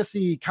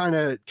sci-fantasy kind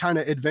of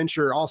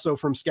adventure also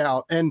from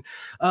Scout. And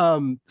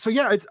so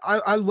yeah,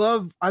 I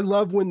love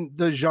when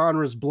the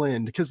genres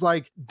blend, because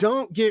like,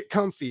 don't get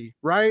comfy,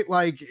 right?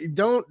 Like,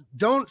 don't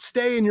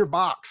stay in your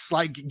box.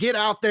 Like, get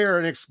out there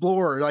and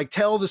explore. Like,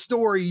 tell the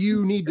story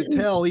you need to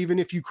tell, even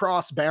if you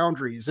cross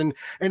boundaries. And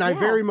I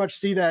very much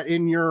see that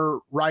in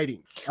your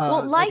writing.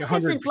 Well, life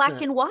isn't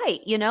black and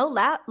white,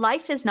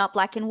 life is not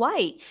black and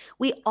white.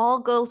 We all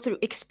go through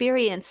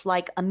experience,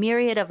 like a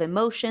myriad of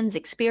emotions,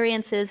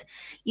 experiences.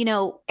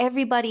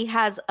 Everybody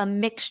has a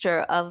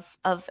mixture of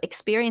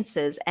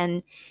experiences,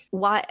 and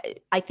why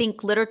I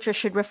think literature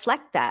should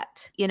reflect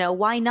that.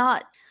 Why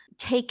not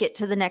take it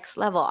to the next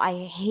level?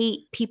 I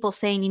hate people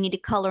saying you need to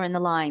color in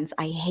the lines.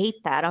 I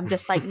hate that. I'm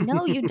just like,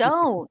 no, you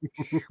don't.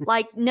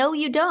 Like, no,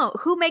 you don't.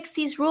 Who makes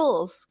these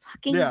rules?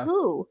 Fucking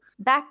who?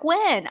 Back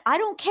when? I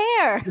don't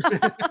care.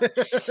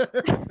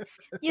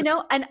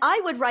 And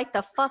I would write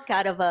the fuck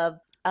out of a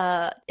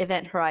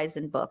Event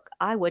Horizon book.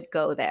 I would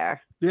go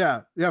there.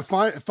 Yeah.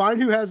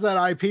 Find who has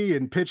that IP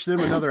and pitch them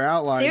another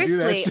outline.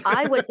 Seriously,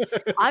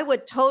 I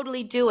would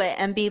totally do it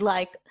and be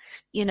like,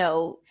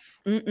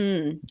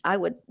 I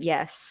would,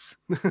 yes.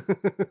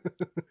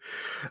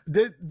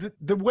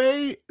 The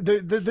way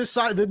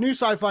the new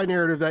sci-fi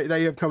narrative that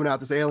you have coming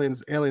out, this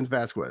Aliens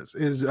Vasquez,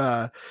 is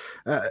as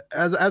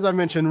I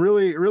mentioned,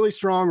 really, really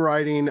strong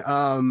writing.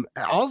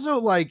 Also,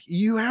 like,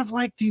 you have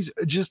like these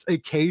just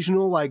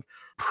occasional like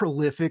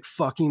prolific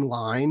fucking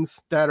lines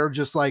that are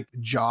just like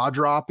jaw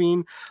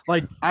dropping.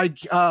 Like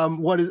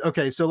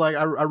so like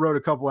I wrote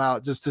a couple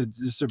out just to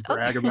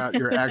brag about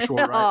your actual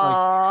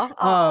writing.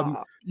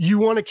 Like, you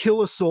want to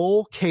kill a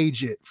soul,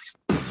 cage it.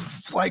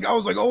 Like, I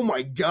was like, oh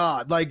my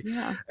God. Like,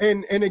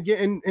 and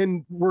again,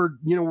 and we're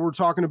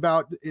talking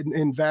about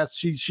in Vast,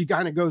 she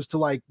kind of goes to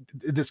like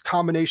this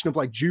combination of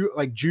like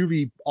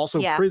juvie, also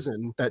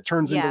prison, that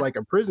turns into like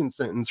a prison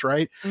sentence.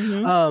 Right.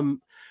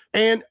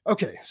 And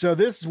okay, so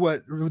this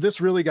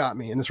really got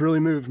me, and this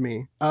really moved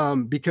me,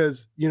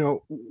 because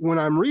when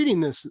I'm reading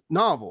this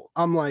novel,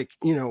 I'm like,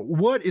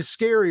 what is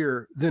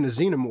scarier than a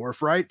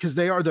xenomorph, right? Because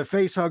they are the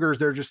face huggers.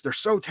 They're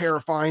so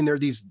terrifying. They're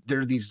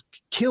these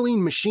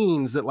killing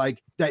machines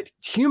that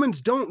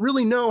humans don't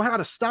really know how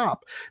to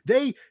stop.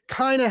 They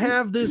kind of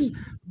have this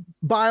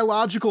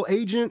biological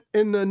agent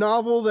in the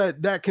novel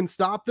that can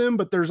stop them,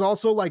 but there's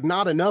also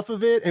not enough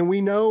of it, and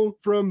we know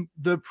from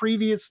the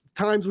previous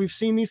times we've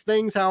seen these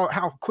things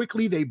how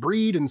quickly they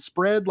breed and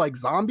spread like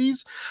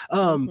zombies.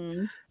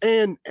 And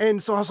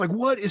so I was like,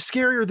 what is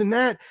scarier than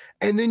that?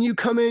 And then you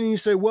come in and you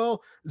say,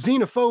 well,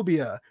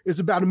 xenophobia is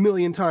about 1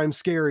 million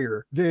times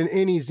scarier than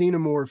any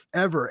xenomorph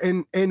ever.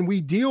 And we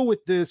deal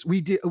with this.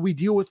 We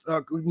deal with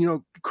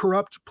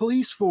corrupt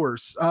police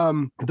force.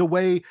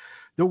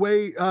 The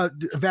way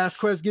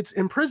Vasquez gets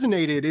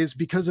imprisonated is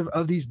because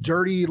of these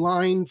dirty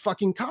lying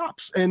fucking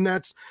cops. And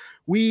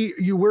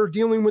we're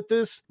dealing with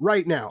this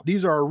right now.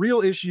 These are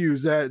real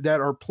issues that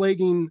are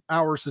plaguing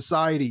our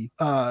society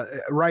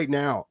right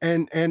now.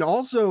 And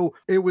also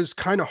it was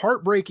kind of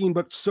heartbreaking,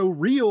 but so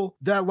real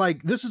that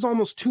this is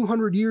almost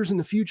 200 years in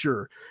the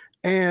future.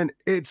 And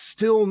it's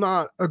still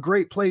not a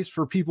great place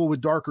for people with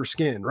darker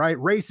skin, right?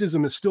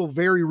 Racism is still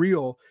very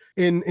real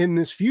in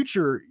this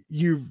future,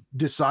 you've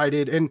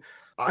decided. And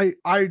I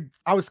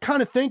was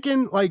kind of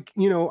thinking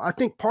I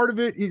think part of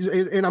it is,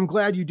 and I'm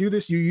glad you do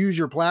this, you use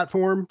your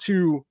platform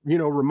to,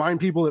 remind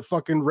people that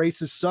fucking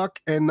racists suck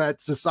and that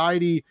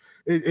society,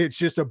 it's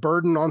just a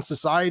burden on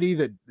society,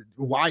 that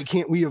why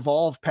can't we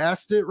evolve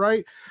past it,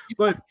 right?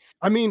 But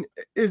I mean,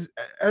 as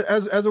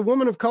a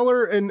woman of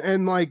color and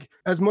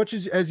as much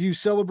as you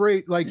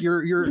celebrate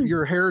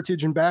your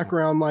heritage and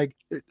background,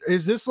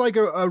 is this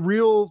a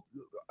real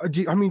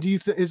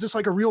is this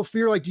a real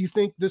fear? Do you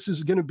think this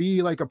is going to be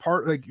a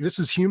part, this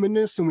is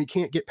humanness and we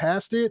can't get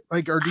past it?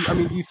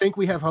 Do you think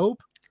we have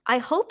hope? I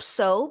hope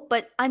so.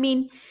 But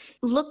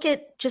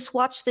just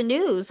watch the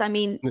news.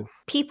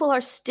 People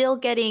are still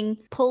getting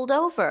pulled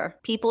over.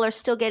 People are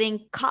still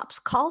getting cops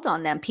called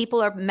on them.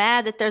 People are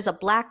mad that there's a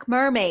black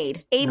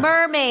mermaid,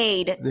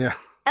 mermaid. Yeah.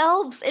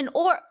 Elves and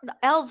dwarves.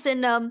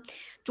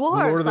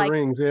 Lord of the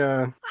Rings.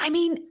 Yeah.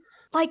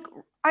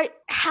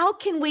 How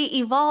can we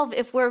evolve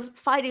if we're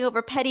fighting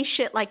over petty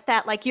shit like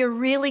that? You're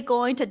really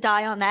going to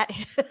die on that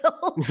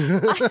hill?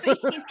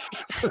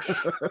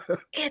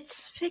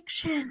 It's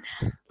fiction.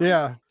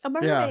 Yeah. A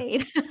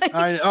mermaid.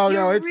 Yeah.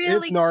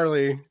 It's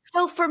gnarly.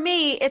 So for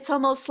me, it's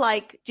almost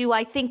do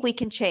I think we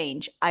can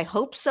change? I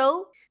hope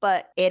so.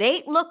 But it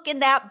ain't looking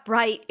that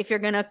bright if you're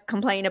going to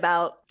complain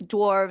about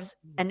dwarves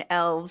and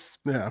elves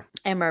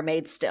and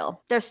mermaids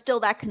still. There's still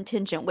that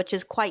contingent, which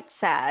is quite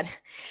sad.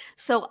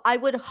 So I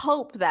would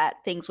hope that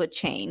things would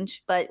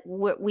change, but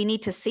we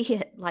need to see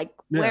it.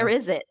 Where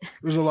is it?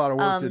 There's a lot of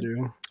work to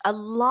do. A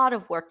lot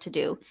of work to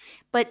do.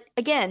 But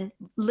again,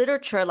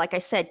 literature, like I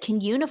said,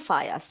 can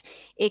unify us.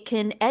 It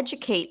can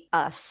educate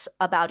us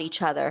about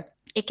each other.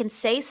 It can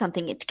say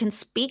something. It can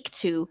speak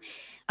to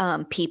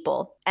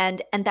people.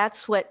 And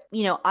that's what,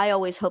 I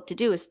always hope to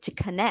do, is to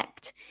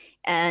connect.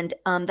 And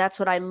that's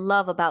what I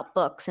love about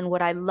books and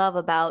what I love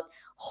about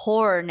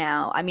horror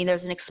now.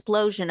 There's an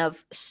explosion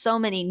of so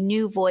many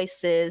new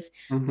voices,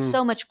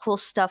 so much cool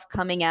stuff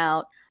coming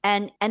out.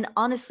 And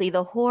honestly,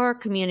 the horror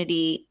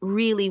community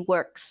really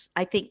works.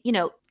 I think,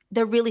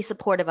 they're really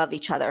supportive of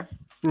each other.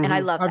 And I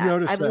love that. I've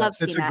noticed that. Love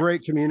seeing it's a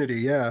great community.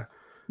 Yeah.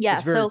 Yeah.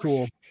 It's very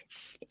cool.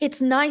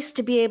 It's nice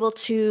to be able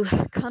to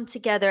come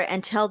together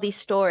and tell these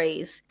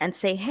stories and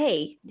say,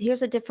 hey,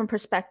 here's a different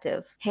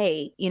perspective.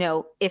 Hey,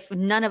 if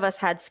none of us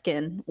had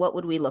skin, what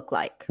would we look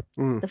like?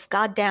 The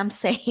goddamn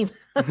same.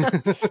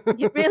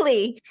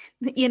 Really,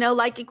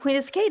 like in Queen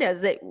of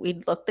Cicadas, that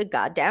we'd look the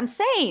goddamn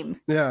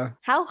same. Yeah.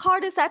 How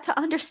hard is that to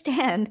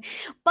understand?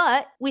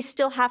 But we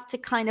still have to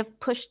kind of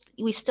push.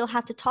 We still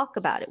have to talk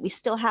about it. We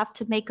still have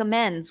to make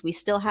amends. We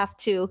still have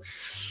to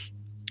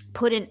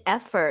put in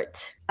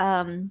effort.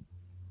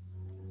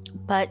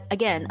 But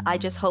again, I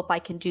just hope I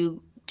can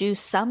do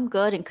some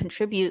good and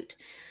contribute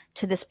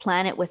to this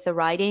planet with the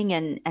writing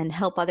and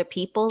help other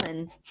people.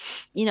 And,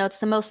 it's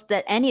the most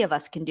that any of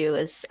us can do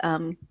is,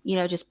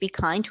 just be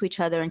kind to each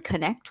other and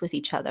connect with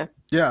each other.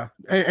 Yeah.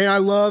 And I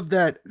love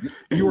that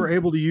you were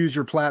able to use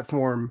your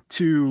platform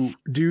to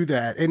do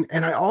that.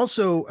 And I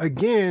also,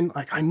 again,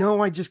 I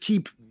know I just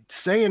keep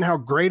saying how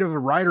great of a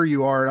writer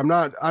you are. I'm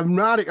not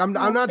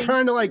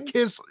trying to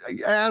kiss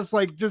ass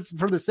just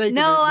for the sake of it.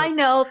 No, I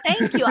know.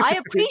 Thank you.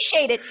 I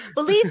appreciate it.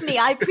 Believe me,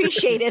 I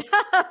appreciate it.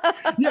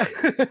 Yeah.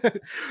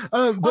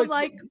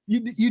 But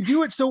you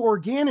do it so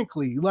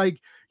organically.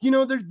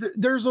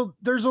 There's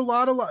a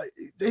lot of,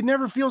 it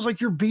never feels like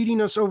you're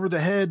beating us over the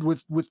head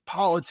with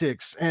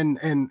politics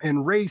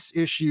and race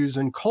issues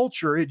and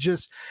culture. It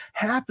just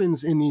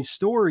happens in these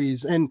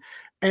stories. And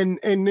and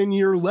then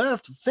you're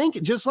left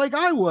thinking, just like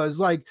I was,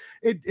 like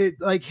it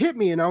like hit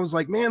me, and I was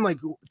like, man, like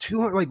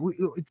 200, like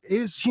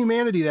is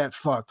humanity that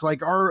fucked?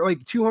 Like, are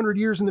like 200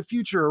 years in the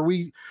future, are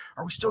we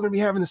still gonna be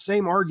having the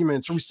same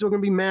arguments? Are we still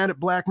gonna be mad at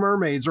black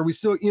mermaids? Are we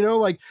still,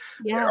 like,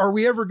 are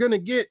we ever gonna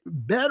get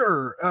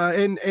better?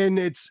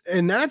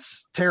 And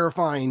that's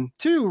terrifying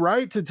too,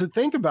 right? To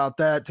think about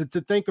that,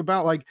 to think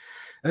about, like,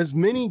 as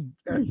many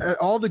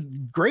all the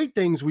great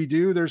things we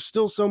do, there's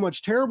still so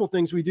much terrible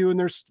things we do, and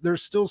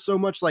there's still so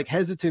much like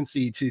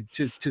hesitancy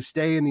to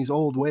stay in these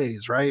old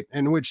ways, right?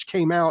 And which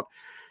came out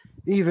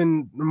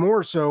even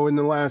more so in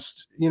the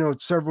last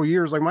several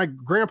years. Like, my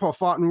grandpa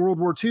fought in World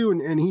War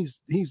II, and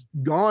he's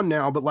gone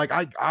now, but like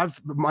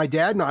my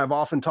dad and I have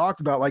often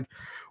talked about, like,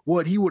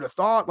 what he would have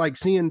thought, like,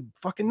 seeing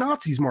fucking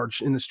Nazis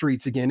march in the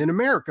streets again in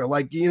America,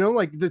 like,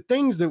 like the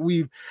things that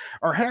we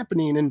are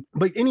happening. And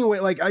but anyway,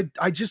 like,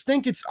 I just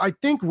think I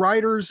think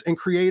writers and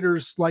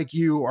creators like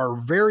you are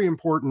very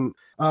important,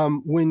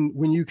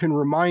 when you can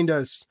remind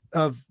us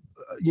of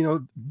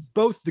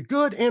both the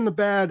good and the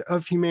bad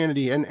of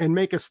humanity, and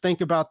make us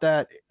think about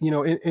that,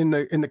 in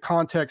the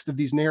context of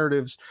these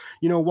narratives,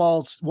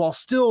 while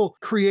still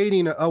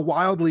creating a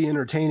wildly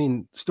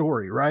entertaining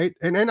story, right?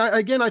 And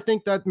I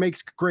think that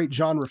makes great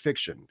genre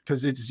fiction,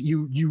 because it's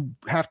you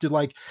have to,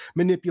 like,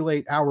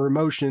 manipulate our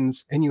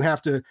emotions, and you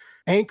have to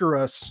anchor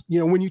us,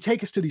 when you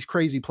take us to these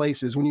crazy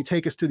places, when you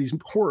take us to these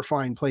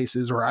horrifying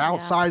places, or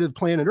outside of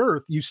planet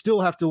Earth, you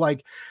still have to,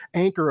 like,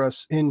 anchor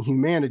us in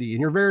humanity.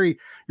 And you're very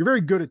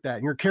good at that,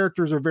 and your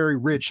characters are very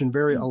rich and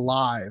very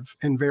alive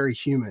and very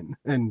human.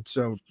 And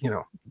so,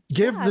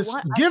 give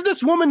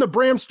this woman the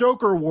Bram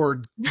Stoker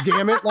Award,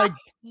 damn it. Like,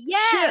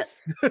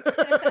 yes.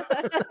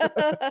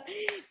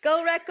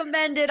 Go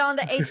recommend it on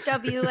the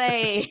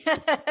HWA.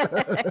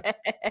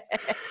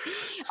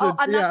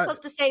 I'm not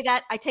supposed to say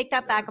that. I take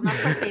that back. I'm not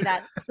supposed to say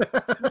that.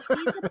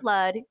 Seas of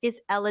Blood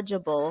is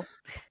eligible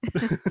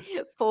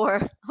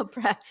for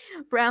a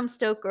Bram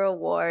Stoker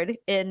Award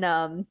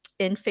in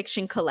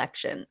Fiction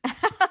Collection.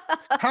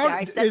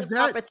 Is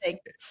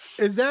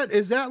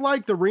that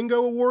like the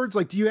Ringo Awards?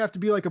 Like, do you have to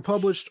be like a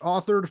published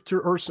author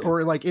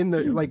or like in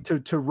the like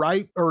to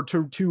write or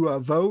to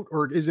vote,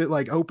 or is it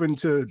like open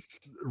to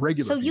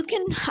regular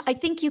people? I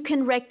think you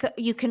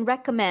can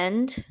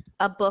recommend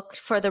a book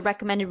for the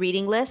recommended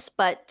reading list,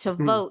 but to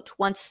vote,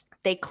 once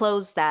they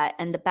close that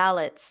and the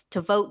ballots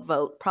to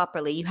vote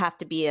properly, you have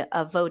to be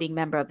a voting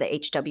member of the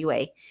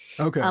HWA.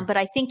 Okay. But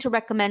I think to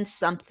recommend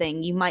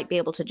something, you might be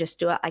able to just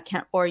do it.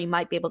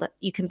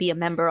 You can be a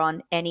member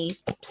on any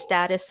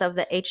status of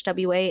the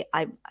HWA.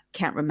 I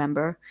can't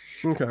remember.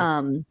 Okay.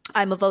 I'm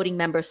a voting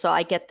member, so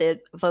I get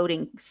the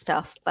voting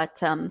stuff.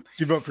 But do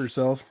you vote for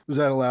yourself? Is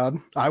that allowed?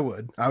 I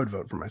would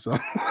vote for myself.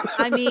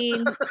 I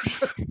mean,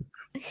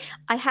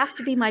 I have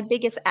to be my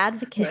biggest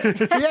advocate.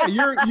 Yeah, you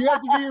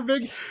have to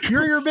be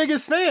you're your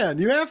biggest fan.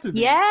 You have to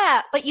be.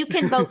 Yeah, but you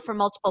can vote for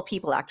multiple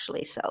people,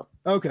 actually. So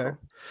okay.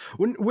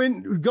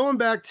 When going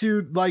back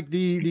to like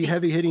the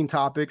heavy hitting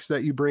topics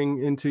that you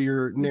bring into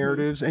your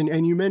narratives,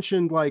 and you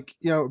mentioned, like,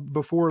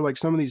 before, like,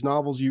 some of these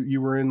novels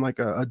you were in like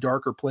a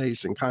darker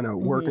place and kind of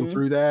working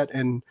through that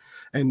and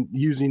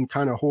using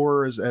kind of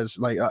horror as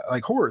like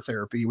horror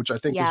therapy, which I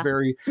think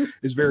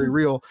is very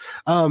real.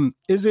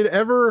 Is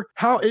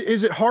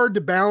it hard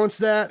to balance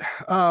that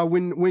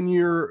when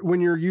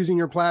you're using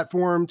your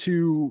platform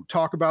to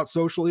talk about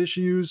social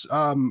issues?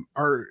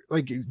 Or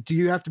like, do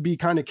you have to be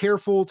kind of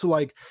careful to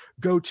like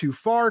go too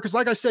far? Because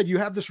like I said, you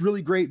have this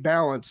really great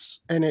balance,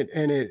 and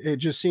it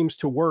just seems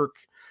to work.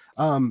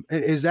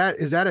 Is that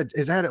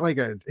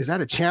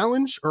a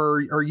challenge,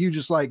 or are you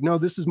just like, no,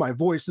 this is my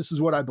voice, this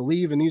is what I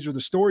believe, and these are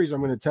the stories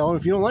I'm going to tell, and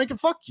if you don't like it,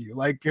 fuck you,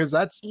 like, because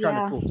that's kind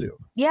of cool too.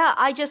 Yeah,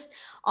 I just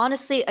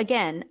honestly,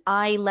 again,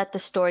 I let the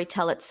story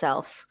tell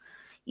itself.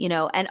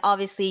 And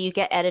obviously you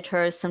get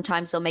editors,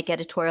 sometimes they'll make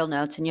editorial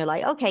notes and you're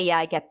like, okay, yeah,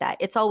 I get that.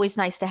 It's always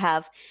nice to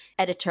have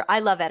I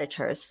love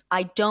editors.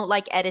 I don't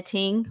like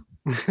editing,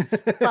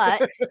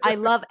 but I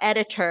love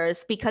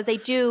editors, because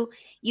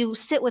you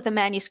sit with a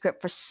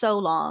manuscript for so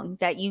long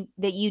that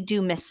you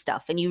do miss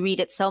stuff, and you read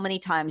it so many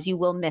times, you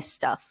will miss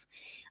stuff.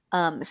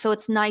 So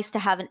it's nice to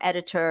have an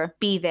editor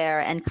be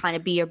there and kind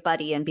of be your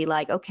buddy and be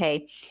like,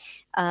 okay,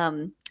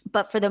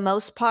 but for the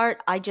most part,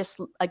 I just,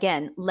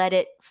 again, let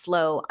it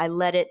flow.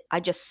 I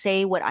just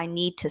say what I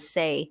need to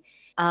say.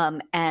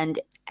 And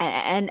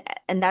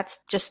that's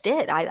just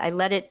it. I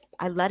let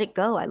it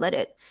go. I let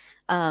it,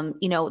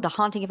 The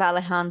Haunting of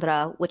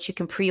Alejandra, which you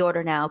can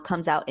pre-order now,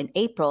 comes out in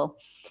April.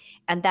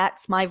 And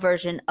that's my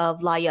version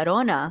of La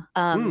Llorona,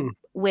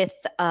 with,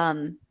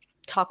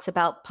 talks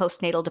about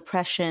postnatal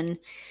depression,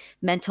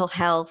 mental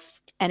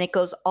health, and it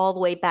goes all the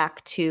way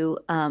back to,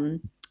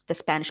 the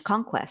Spanish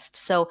conquest.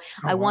 So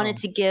I wanted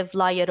to give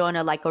La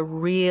Llorona like a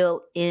real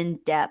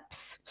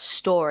in-depth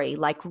story,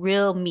 like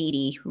real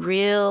meaty,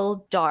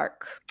 real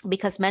dark,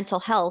 because mental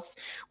health,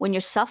 when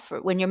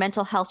your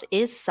mental health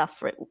is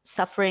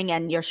suffering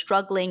and you're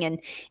struggling and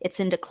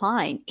it's in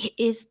decline, it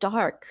is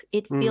dark.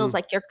 It feels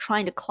like you're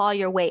trying to claw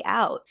your way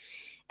out.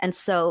 And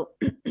so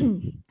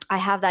I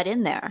have that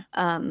in there.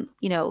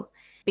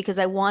 because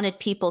I wanted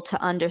people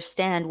to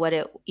understand what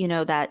it,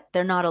 that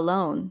they're not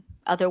alone.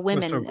 Other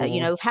women, so cool.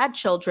 who've had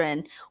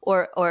children,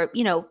 or,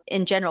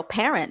 in general,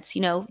 parents,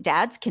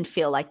 dads can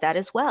feel like that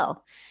as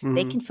well. Mm-hmm.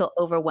 They can feel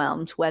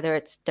overwhelmed, whether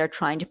it's they're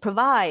trying to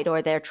provide,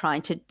 or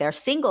they're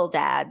single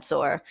dads,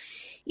 or,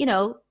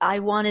 I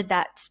wanted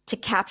that to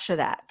capture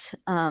that.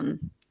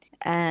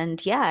 And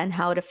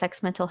how it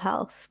affects mental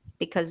health,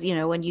 because,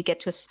 when you get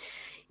to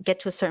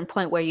a certain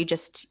point where you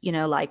just,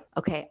 like,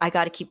 okay, I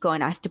got to keep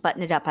going. I have to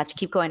button it up. I have to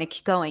keep going and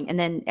keep going. And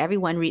then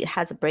everyone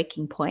has a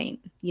breaking point,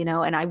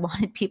 and I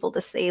wanted people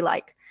to say,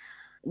 like,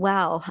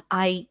 wow,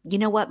 you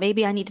know what,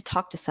 maybe I need to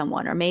talk to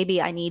someone, or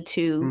maybe I need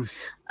to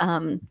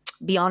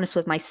be honest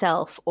with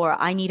myself, or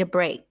I need a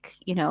break,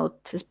 to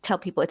tell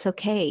people it's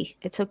okay.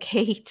 It's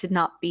okay to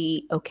not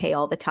be okay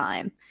all the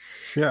time.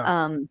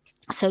 Yeah.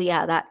 So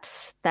yeah,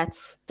 that's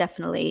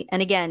definitely.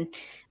 And again,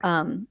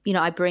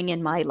 I bring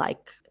in my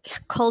like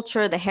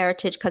culture, the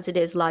heritage, because it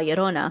is La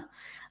Llorona,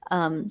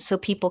 so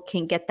people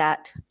can get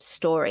that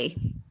story.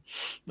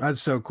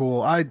 That's so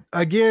cool.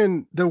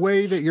 Again, the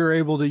way that you're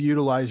able to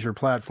utilize your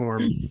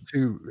platform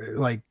to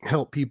like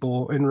help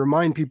people and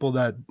remind people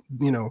that,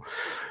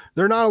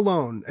 they're not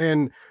alone,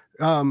 and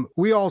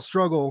we all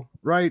struggle,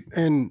 right?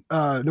 And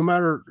no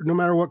matter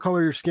what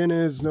color your skin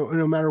is,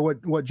 no matter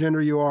what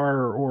gender you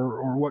are,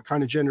 or what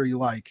kind of gender you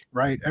like,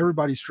 right?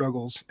 Everybody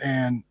struggles,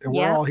 and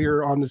we're all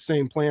here on the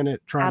same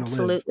planet trying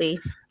to live.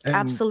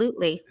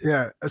 Absolutely.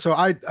 Yeah. So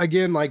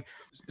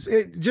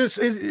it just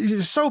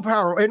is so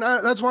powerful, and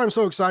that's why I'm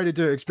so excited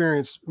to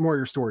experience more of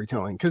your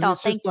storytelling, because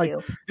it's just like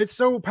it's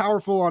so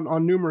powerful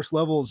on numerous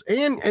levels,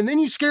 and then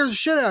you scare the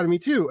shit out of me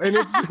too, and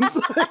it's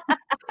like,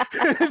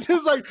 it's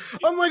just like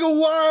I'm like a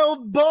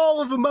wild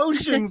ball of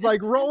emotions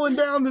like rolling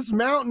down this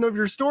mountain of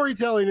your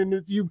storytelling, and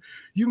it's you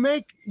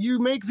make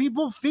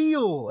people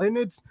feel, and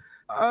it's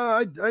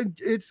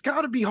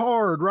got to be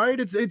hard, right?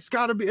 It's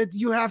got to be.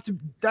 You have to.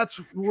 That's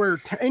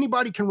where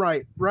anybody can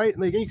write, right?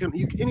 Like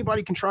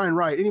anybody can try and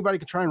write. Anybody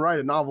can try and write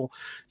a novel.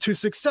 To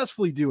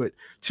successfully do it,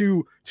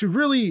 to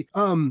really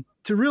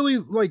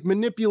like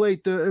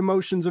manipulate the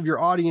emotions of your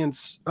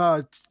audience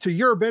to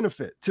your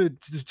benefit, to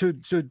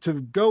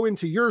go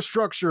into your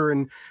structure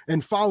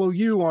and follow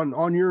you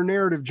on your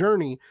narrative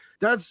journey.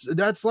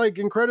 That's like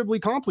incredibly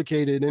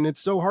complicated, and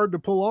it's so hard to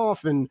pull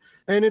off, and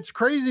it's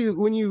crazy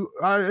when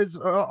it's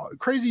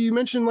crazy you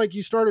mentioned like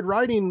you started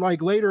writing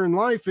like later in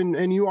life,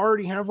 and you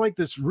already have like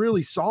this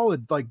really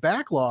solid like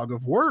backlog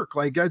of work.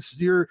 Like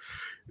you're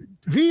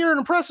an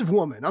impressive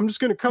woman. I'm just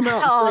going to come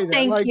out and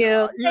say that. Thank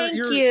you.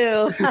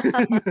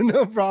 Thank you.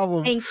 No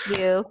problem. Thank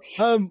you.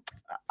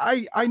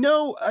 I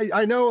know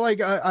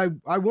like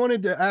I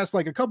wanted to ask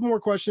like a couple more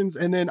questions,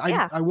 and then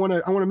I want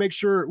to make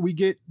sure we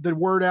get the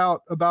word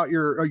out about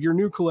your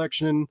new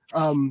collection,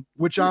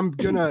 which I'm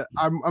gonna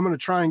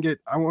try and get.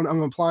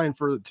 I'm applying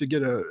to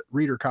get a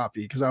reader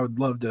copy, because I would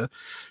love to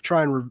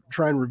try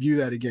and review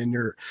that again.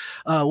 Your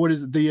what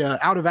is it, the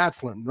Out of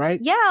Aztlan, right?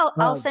 Yeah,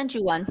 I'll send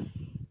you one.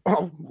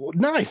 Oh,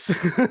 nice.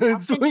 I'll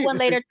send you one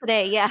later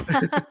today. Yeah.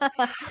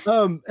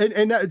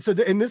 And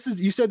this is,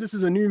 you said this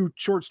is a new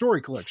short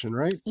story collection,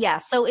 right? Yeah.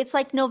 So it's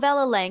like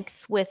novella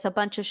length with a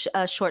bunch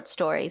of short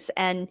stories.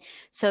 And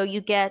so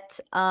you get,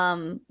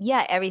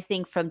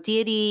 everything from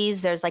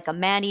deities. There's like a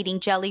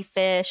man-eating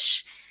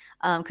jellyfish,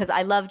 because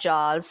I love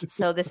Jaws.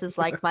 So this is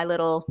like my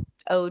little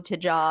ode to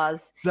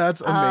Jaws.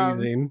 That's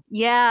amazing.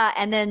 Yeah.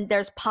 And then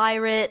there's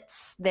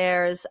pirates.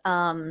 There's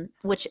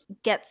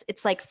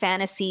it's like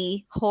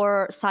fantasy,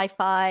 horror,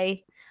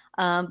 sci-fi,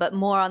 but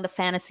more on the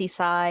fantasy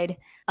side.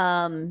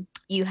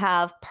 You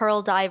have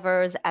pearl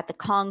divers at the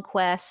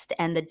conquest,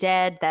 and the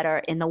dead that are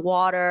in the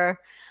water.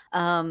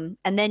 And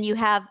then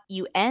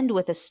you end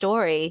with a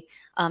story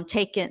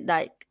taken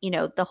like,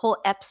 the whole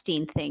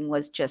Epstein thing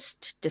was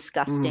just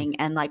disgusting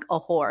and like a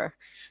horror.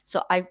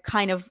 So I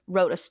kind of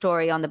wrote a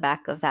story on the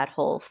back of that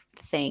whole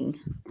thing.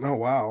 Oh,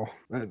 wow.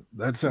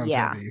 That sounds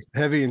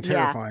heavy and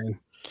terrifying.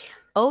 Yeah.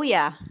 Oh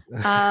yeah.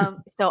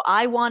 So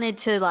I wanted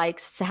to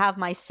like have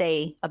my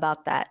say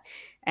about that.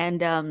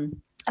 And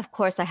of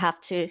course I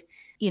have to,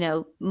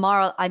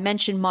 I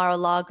mentioned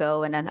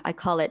Mar-a-Lago, and I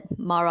call it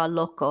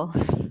Mar-a-Loco.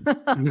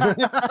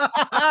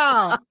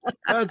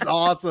 That's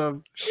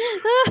awesome.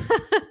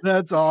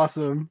 That's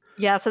awesome.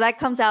 Yeah, so that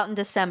comes out in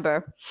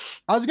December.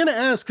 I was gonna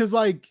ask, because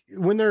like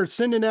when they're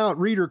sending out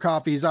reader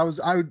copies,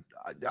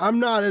 I'm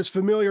not as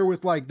familiar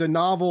with like the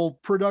novel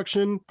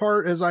production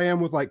part as I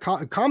am with like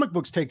comic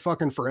books. Take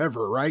fucking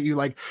forever, right? You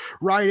like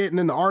write it, and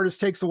then the artist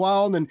takes a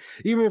while, and then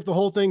even if the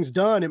whole thing's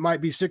done, it might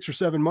be 6 or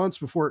 7 months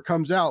before it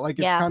comes out. Like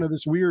it's kind of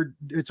this weird,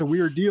 it's a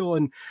weird deal.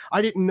 And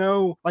I didn't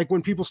know like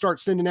when people start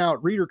sending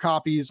out reader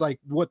copies, like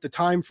what the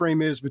time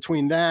frame is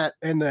between that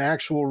and the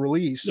actual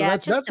release. So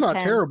that's not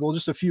terrible.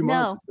 Just a few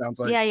months, it sounds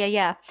like.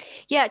 Yeah,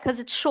 because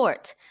it's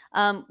short.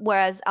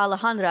 Whereas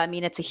Alejandra, I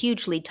mean, it's a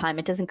huge lead time.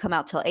 It doesn't come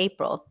out till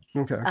April.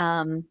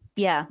 Okay.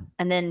 Yeah.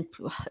 And then,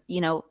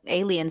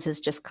 Aliens is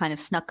just kind of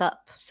snuck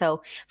up.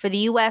 So for the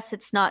US,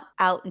 it's not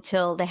out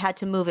until they had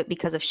to move it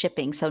because of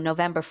shipping. So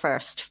November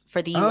 1st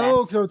for the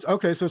Oh, US. so it's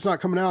okay. So it's not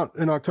coming out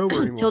in October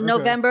Till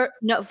anymore. Okay.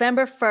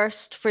 November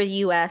 1st for the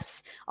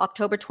US,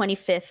 October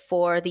 25th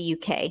for the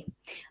UK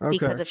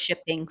because Okay. of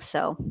shipping.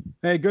 So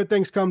Hey, good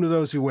things come to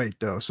those who wait,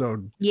 though.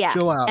 So yeah.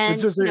 chill out. And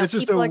It's just a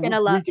people are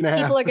gonna week and a half.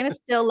 people are gonna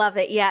still love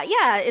it. Yeah.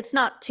 Yeah. It's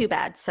not too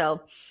bad.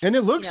 So And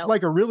it looks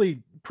like a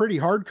really pretty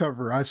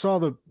hardcover. I saw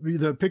the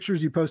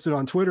pictures you posted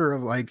on Twitter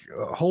of like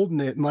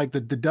holding it and like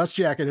the dust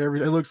jacket and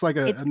everything. It looks like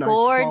a nice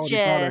quality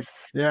product.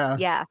 Yeah.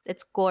 Yeah,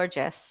 it's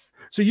gorgeous.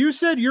 So you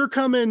said you're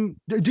coming.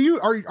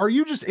 Are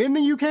you just in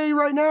the UK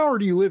right now, or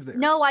do you live there?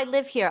 No, I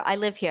live here.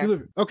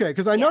 Okay,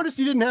 because I noticed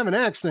you didn't have an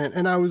accent,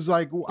 and I was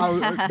like,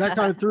 that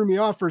kind of threw me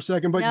off for a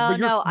second. But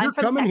you're I'm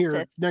from coming Texas.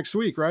 here next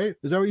week, right?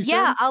 Is that what you said?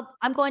 Yeah,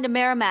 I'm going to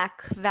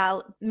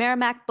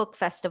Merrimack Book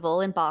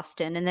Festival in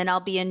Boston, and then I'll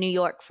be in New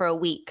York for a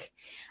week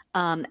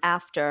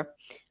after.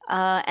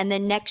 And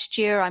then next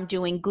year I'm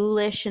doing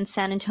Ghoulish in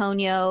San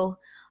Antonio,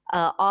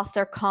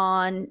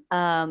 AuthorCon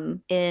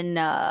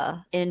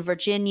in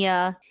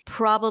Virginia,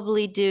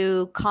 probably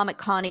do Comic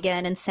Con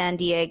again in San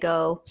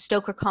Diego,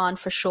 StokerCon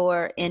for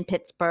sure in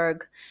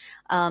Pittsburgh.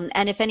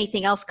 And if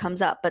anything else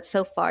comes up, but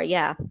so far,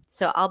 yeah.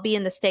 So I'll be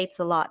in the States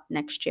a lot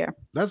next year.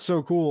 That's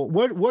so cool.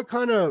 What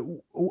kind of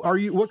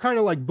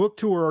like book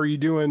tour are you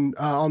doing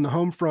on the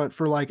home front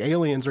for like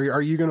Aliens?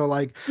 Are you gonna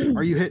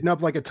are you hitting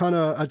up like a ton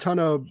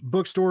of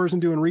bookstores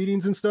and doing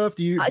readings and stuff?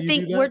 I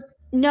think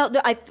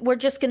we're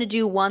just going to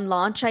do one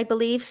launch, I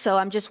believe. So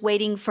I'm just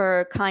waiting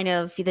for kind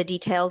of the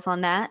details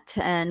on that,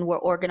 and we're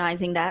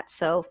organizing that.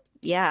 So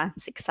yeah, I'm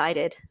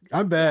excited.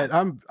 I bet.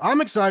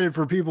 I'm excited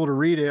for people to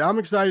read it. I'm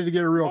excited to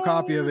get a real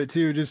copy of it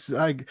too. Just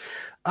like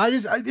I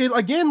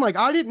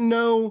didn't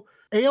know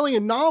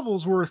alien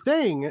novels were a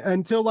thing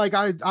until like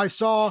I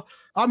saw.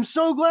 I'm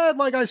so glad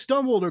like I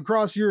stumbled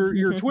across your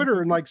Twitter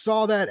and like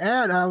saw that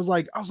ad, and I was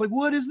like,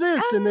 what is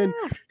this? And then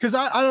because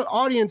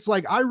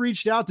I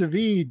reached out to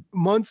V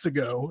months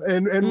ago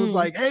and was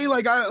like, hey,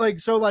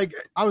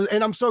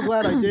 and I'm so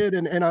glad I did,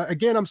 and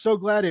again I'm so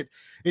glad it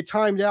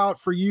timed out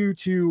for you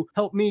to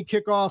help me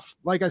kick off,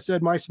 like I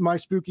said, my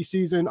spooky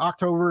season.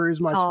 October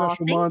is my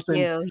special month. Thank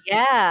you.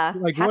 Yeah.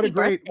 Like what a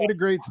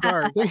great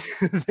start.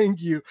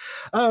 Thank you.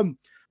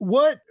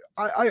 What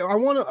I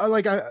want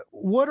to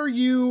what are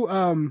you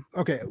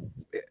okay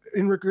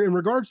in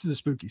regards to the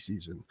spooky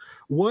season,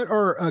 what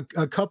are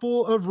a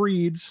couple of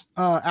reads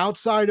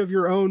outside of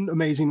your own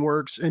amazing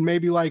works, and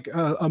maybe like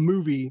a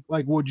movie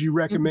like would you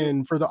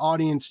recommend for the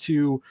audience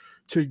to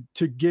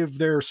give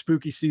their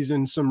spooky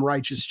season some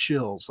righteous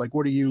chills? Like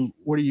what are you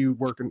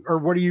working, or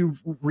what are you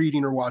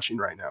reading or watching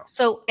right now?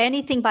 So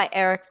anything by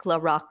Eric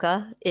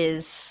LaRocca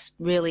is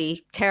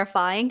really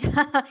terrifying.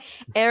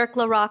 Eric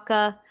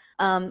LaRocca,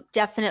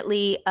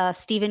 definitely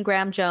Stephen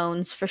Graham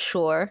Jones for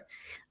sure.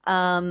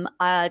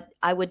 I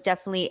would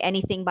definitely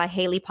anything by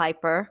Haley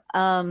Piper.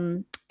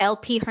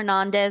 LP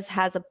Hernandez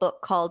has a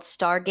book called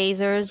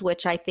Stargazers,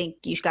 which I think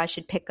you guys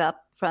should pick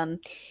up from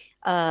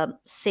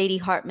Sadie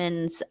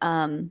Hartman's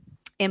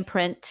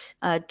imprint,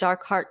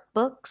 Dark Heart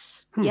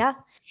Books. Yeah.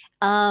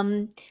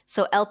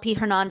 So LP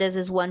Hernandez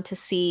is one to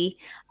see.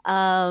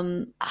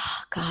 Steve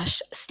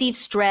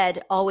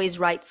Stredd always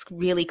writes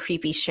really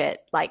creepy shit,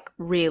 like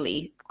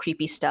really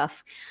creepy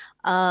stuff.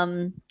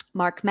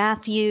 Mark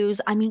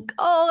Matthews. I mean,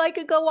 I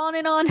could go on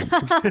and on.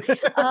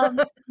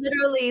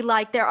 Literally,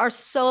 like there are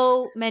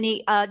so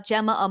many.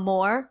 Gemma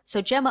Amore.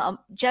 So Gemma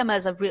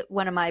is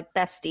one of my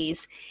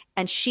besties,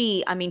 and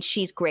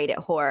she's great at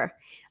horror.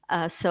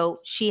 So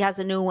she has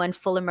a new one,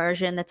 Full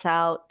Immersion, that's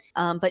out.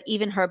 But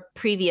even her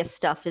previous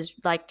stuff is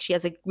like, she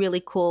has a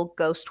really cool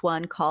ghost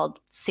one called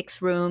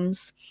 6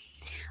 Rooms.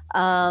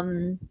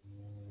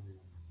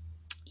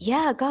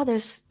 Yeah, God,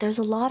 there's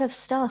a lot of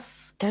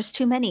stuff. There's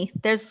too many.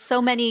 There's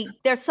so much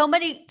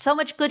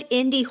good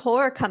indie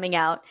horror coming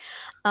out.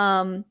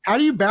 How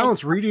do you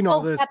balance reading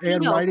all this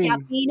and writing?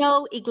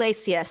 Gabino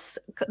Iglesias,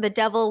 the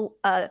devil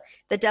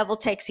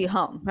takes you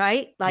home,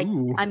 right? Like,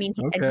 Ooh, and he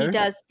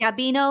does.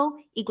 Gabino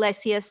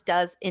Iglesias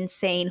does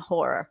insane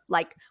horror,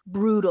 like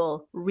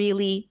brutal,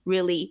 really,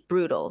 really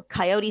brutal.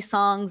 Coyote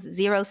Songs,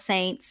 Zero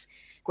Saints,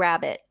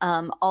 grab it.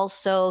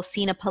 Also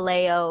Sina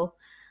Paleo.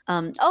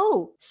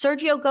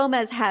 Sergio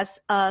Gomez has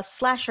a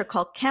slasher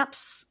called Camp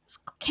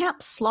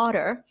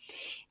Slaughter,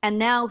 and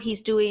now he's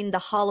doing the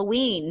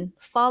Halloween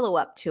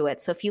follow-up to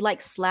it. So if you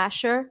like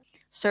slasher,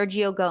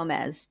 Sergio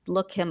Gomez,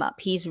 look him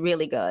up. He's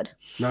really good.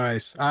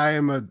 Nice.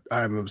 I'm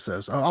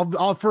obsessed.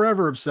 I'll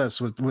forever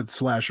obsessed with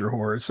slasher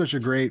horror. It's such a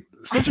great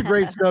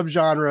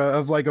subgenre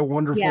of like a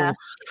wonderful. Yeah.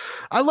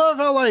 I love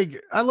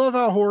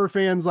how horror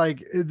fans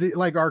like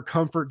our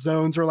comfort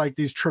zones are like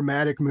these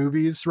traumatic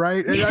movies,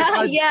 right? And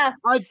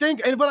I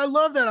think, but I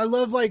love that. I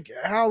love like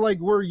how like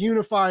we're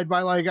unified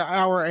by like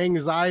our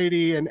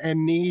anxiety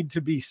and need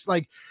to be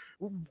like.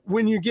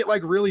 when you get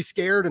like really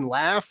scared and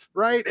laugh,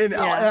 right? And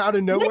out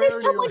of nowhere, when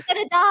is someone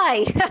gonna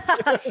die?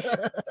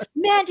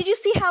 Man, did you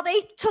see how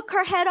they took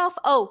her head off?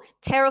 Oh,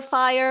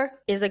 Terrifier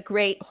is a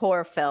great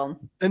horror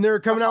film, and they're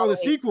coming out with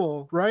a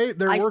sequel, right?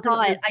 I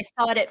saw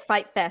it at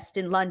Fright Fest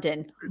in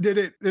London. Did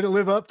it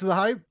live up to the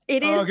hype?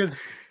 It is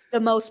the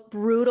most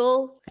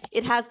brutal.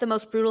 It has the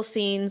most brutal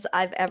scenes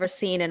I've ever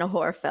seen in a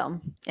horror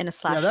film, in a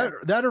slasher. Yeah,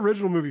 that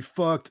original movie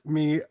fucked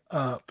me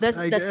up.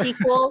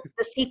 The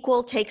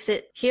sequel takes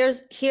it.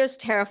 Here's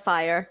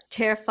Terrifier.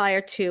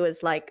 Terrifier 2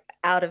 is like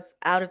out of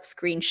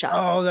screenshot.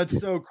 Oh, that's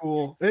so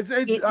cool. It's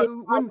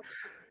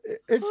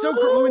so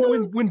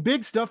cool when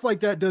big stuff like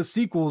that does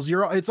sequels.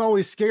 It's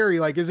always scary.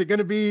 Like, is it going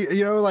to be,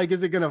 like,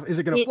 is it going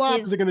to flop?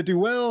 Is it going to do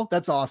well?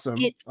 That's awesome.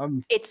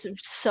 It's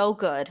so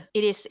good.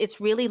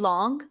 It's really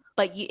long,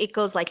 but it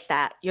goes like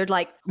that. You're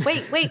like,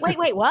 wait,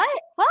 what?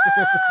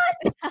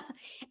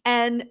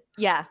 And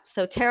yeah,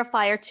 so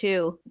Terrifier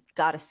 2,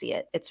 gotta see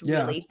it. It's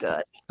really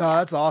good. Oh,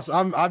 that's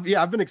awesome.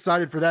 I've been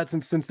excited for that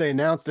since they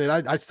announced it. I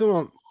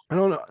don't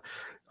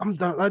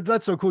know.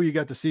 That's so cool you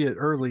got to see it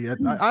early.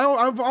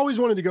 I've always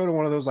wanted to go to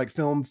one of those like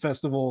film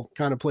festival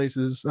kind of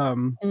places.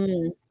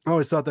 I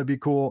always thought that'd be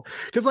cool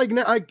because like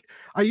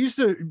I used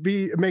to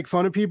make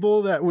fun of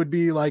people that would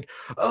be like,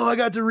 oh, I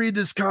got to read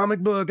this comic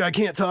book. I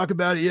can't talk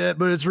about it yet,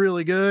 but it's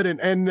really good.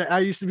 And I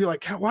used to be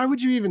like, why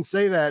would you even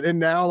say that? And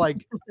now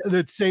like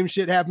the same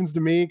shit happens to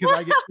me because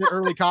I get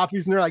early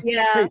copies and they're like,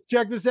 hey,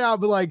 check this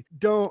out, but like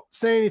don't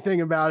say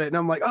anything about it. And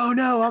I'm like, oh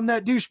no, I'm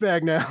that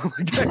douchebag now.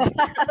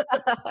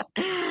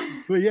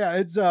 But yeah,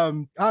 it's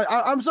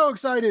I'm so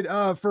excited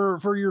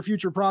for your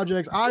future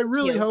projects. I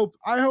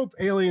hope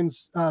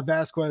Aliens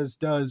Vasquez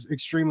does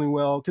extremely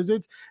well because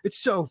it's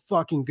so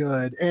fucking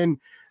good and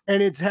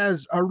it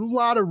has a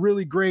lot of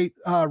really great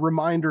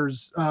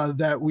reminders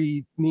that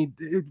we need,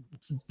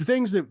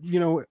 things that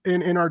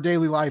in our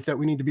daily life that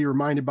we need to be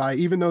reminded by,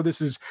 even though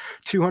this is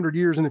 200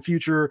 years in the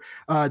future,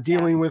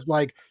 dealing with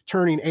like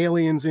turning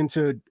aliens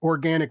into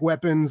organic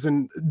weapons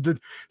and the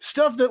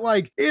stuff that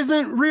like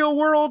isn't real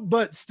world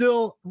but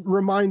still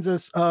reminds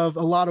us of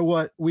a lot of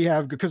what we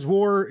have, because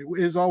war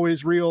is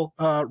always real.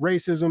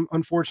 Racism,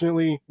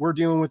 unfortunately, we're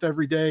dealing with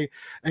every day,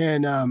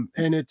 and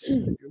it's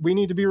we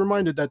need to be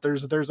reminded that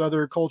there's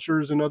other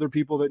cultures and other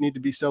people that need to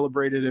be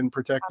celebrated and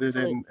protected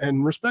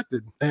and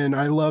respected. And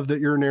I love that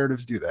your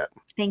narratives do that.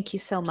 Thank you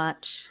so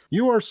much.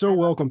 You are so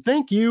welcome.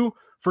 Thank you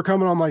for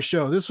coming on my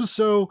show.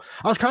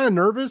 I was kind of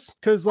nervous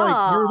because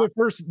like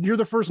you're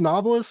the first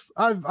novelist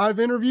I've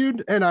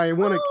interviewed, and I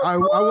want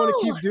to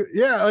keep doing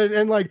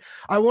and like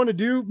I want to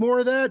do more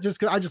of that just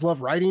because I just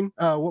love writing,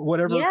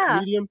 whatever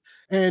medium.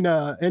 And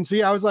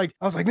so I was like,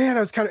 man,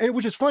 I was kind of,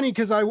 which is funny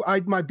because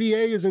my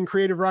BA is in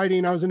creative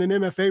writing. I was in an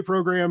MFA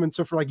program, and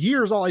so for like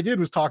years, all I did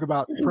was talk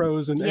about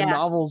prose and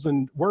novels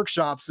and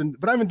workshops,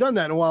 but I haven't done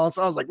that in a while.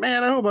 So I was like,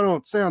 man, I hope I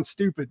don't sound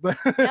stupid. But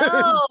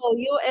no,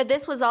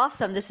 this was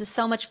awesome. This is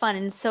so much fun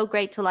and so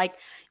great to like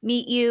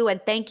meet you,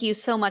 and thank you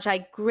so much.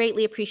 I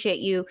greatly appreciate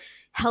you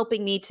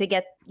helping me to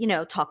get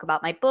talk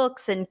about my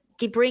books and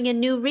bring in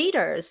new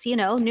readers,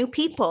 new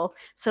people.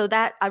 So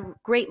that I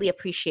greatly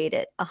appreciate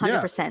it.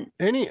 100%.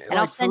 And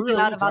I'll send you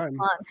out about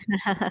fun.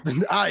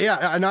 And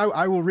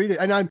I will read it.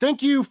 And I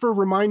thank you for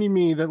reminding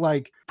me that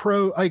like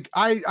I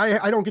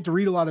don't get to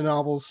read a lot of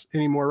novels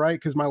anymore, right?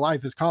 Because my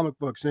life is comic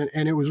books, and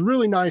it was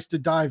really nice to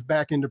dive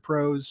back into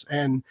prose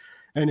and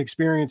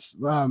experience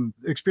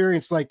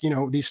like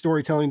these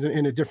storytellings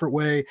in a different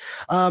way.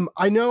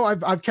 I know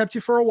I've kept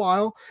you for a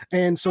while,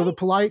 and so the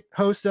polite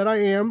host that I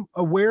am,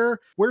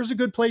 where's a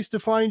good place to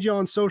find you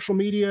on social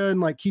media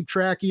and like keep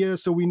track of you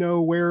so we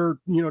know where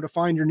to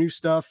find your new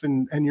stuff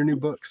and your new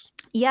books?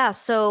 Yeah,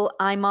 so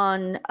I'm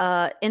on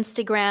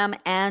Instagram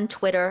and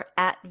Twitter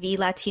at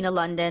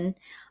 @VLatinaLondon.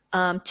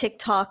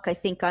 TikTok, I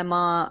think I'm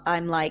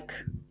like,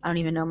 I don't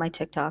even know my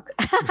TikTok.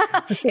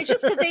 It's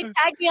just because they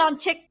tagged me on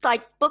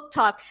Book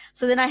Talk.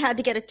 So then I had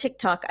to get a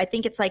TikTok. I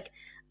think it's like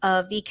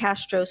V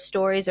Castro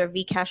Stories or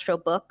V Castro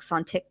Books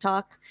on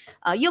TikTok.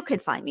 You can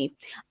find me.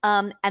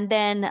 And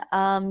then,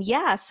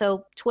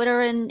 so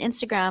Twitter and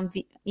Instagram,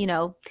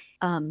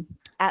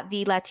 at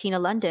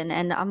 @VLatinaLondon.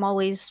 And I'm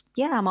always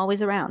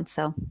around.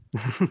 So.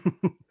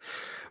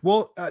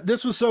 Well,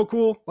 this was so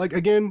cool. Like,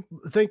 again,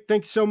 thank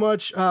you so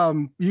much.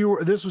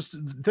 This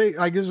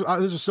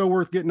was so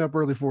worth getting up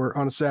early for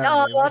on a Saturday.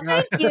 Oh, well,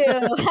 thank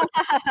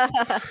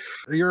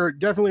you. You're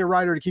definitely a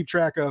writer to keep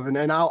track of,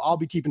 and I'll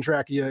be keeping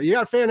track of you. You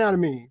got a fan out of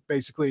me,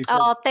 basically.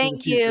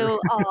 Thank you.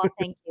 Oh,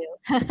 thank you.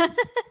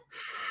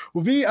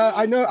 Well, V,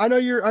 I know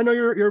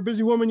you're a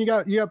busy woman. You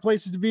got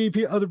places to be,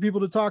 other people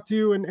to talk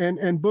to,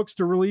 and books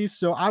to release.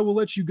 So I will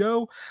let you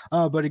go.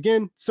 But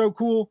again, so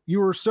cool.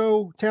 You are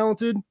so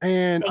talented,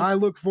 and I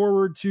look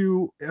forward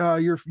to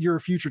your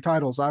future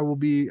titles. I will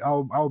be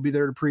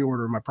there to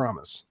pre-order. I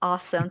promise.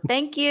 Awesome.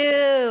 Thank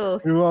you.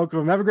 You're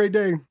welcome. Have a great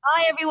day.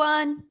 Bye,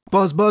 everyone.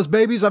 Buzz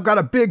babies, I've got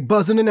a big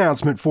buzzing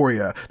announcement for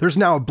you. There's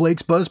now a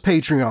Blake's Buzz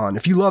Patreon.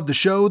 If you love the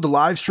show, the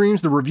live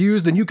streams, the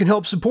reviews, then you can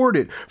help support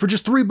it. For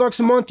just $3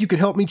 a month, you can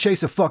help me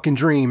chase a fucking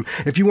dream.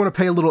 If you want to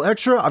pay a little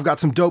extra, I've got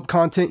some dope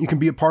content you can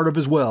be a part of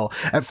as well.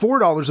 At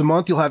 $4 a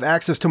month, you'll have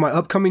access to my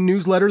upcoming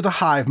newsletter, The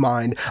Hive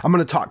Mind. I'm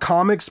going to talk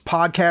comics,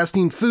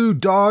 podcasting, food,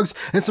 dogs,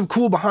 and some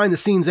cool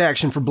behind-the-scenes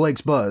action for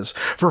Blake's Buzz.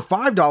 For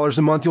 $5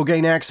 a month, you'll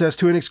gain access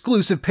to an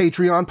exclusive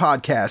Patreon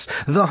podcast,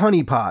 The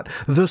Honey Pot,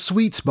 The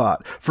Sweet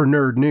Spot for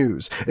nerd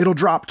news. It'll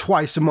drop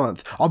twice a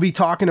month. I'll be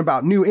talking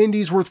about new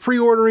indies worth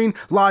pre-ordering,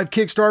 live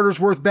Kickstarters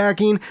worth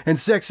backing, and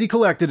sexy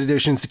collected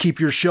editions to keep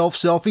your shelf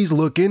selfies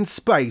looking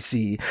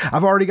spicy.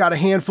 I've already got a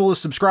handful of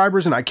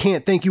subscribers, and I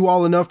can't thank you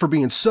all enough for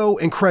being so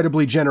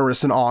incredibly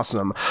generous and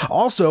awesome.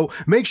 Also,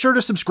 make sure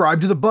to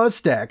subscribe to the Buzz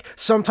Stack.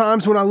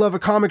 Sometimes when I love a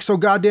comic so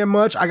goddamn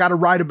much, I gotta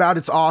write about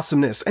its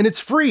awesomeness, and it's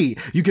free.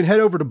 You can head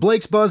over to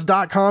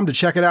blakesbuzz.com to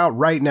check it out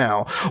right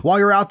now. While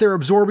you're out there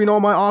absorbing all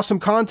my awesome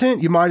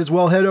content, you might as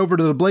well head over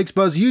to the Blake's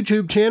Buzz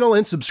YouTube channel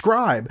and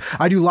subscribe.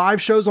 I do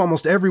live shows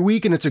almost every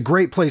week, and it's a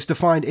great place to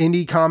find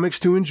indie comics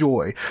to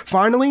enjoy.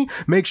 Finally,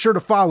 make sure to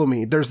follow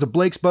me. There's the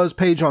Blake's Buzz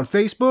page on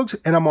Facebook,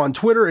 and I'm on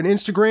Twitter and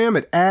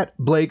Instagram at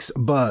Blake's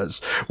Buzz.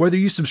 Whether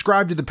you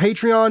subscribe to the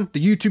Patreon,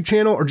 the YouTube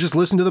channel, or just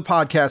listen to the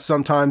podcast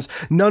sometimes,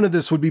 none of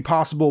this would be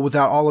possible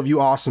without all of you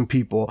awesome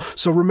people.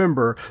 So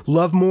remember,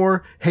 love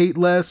more, hate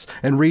less,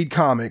 and read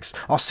comics.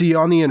 I'll see you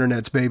on the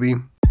internets, baby.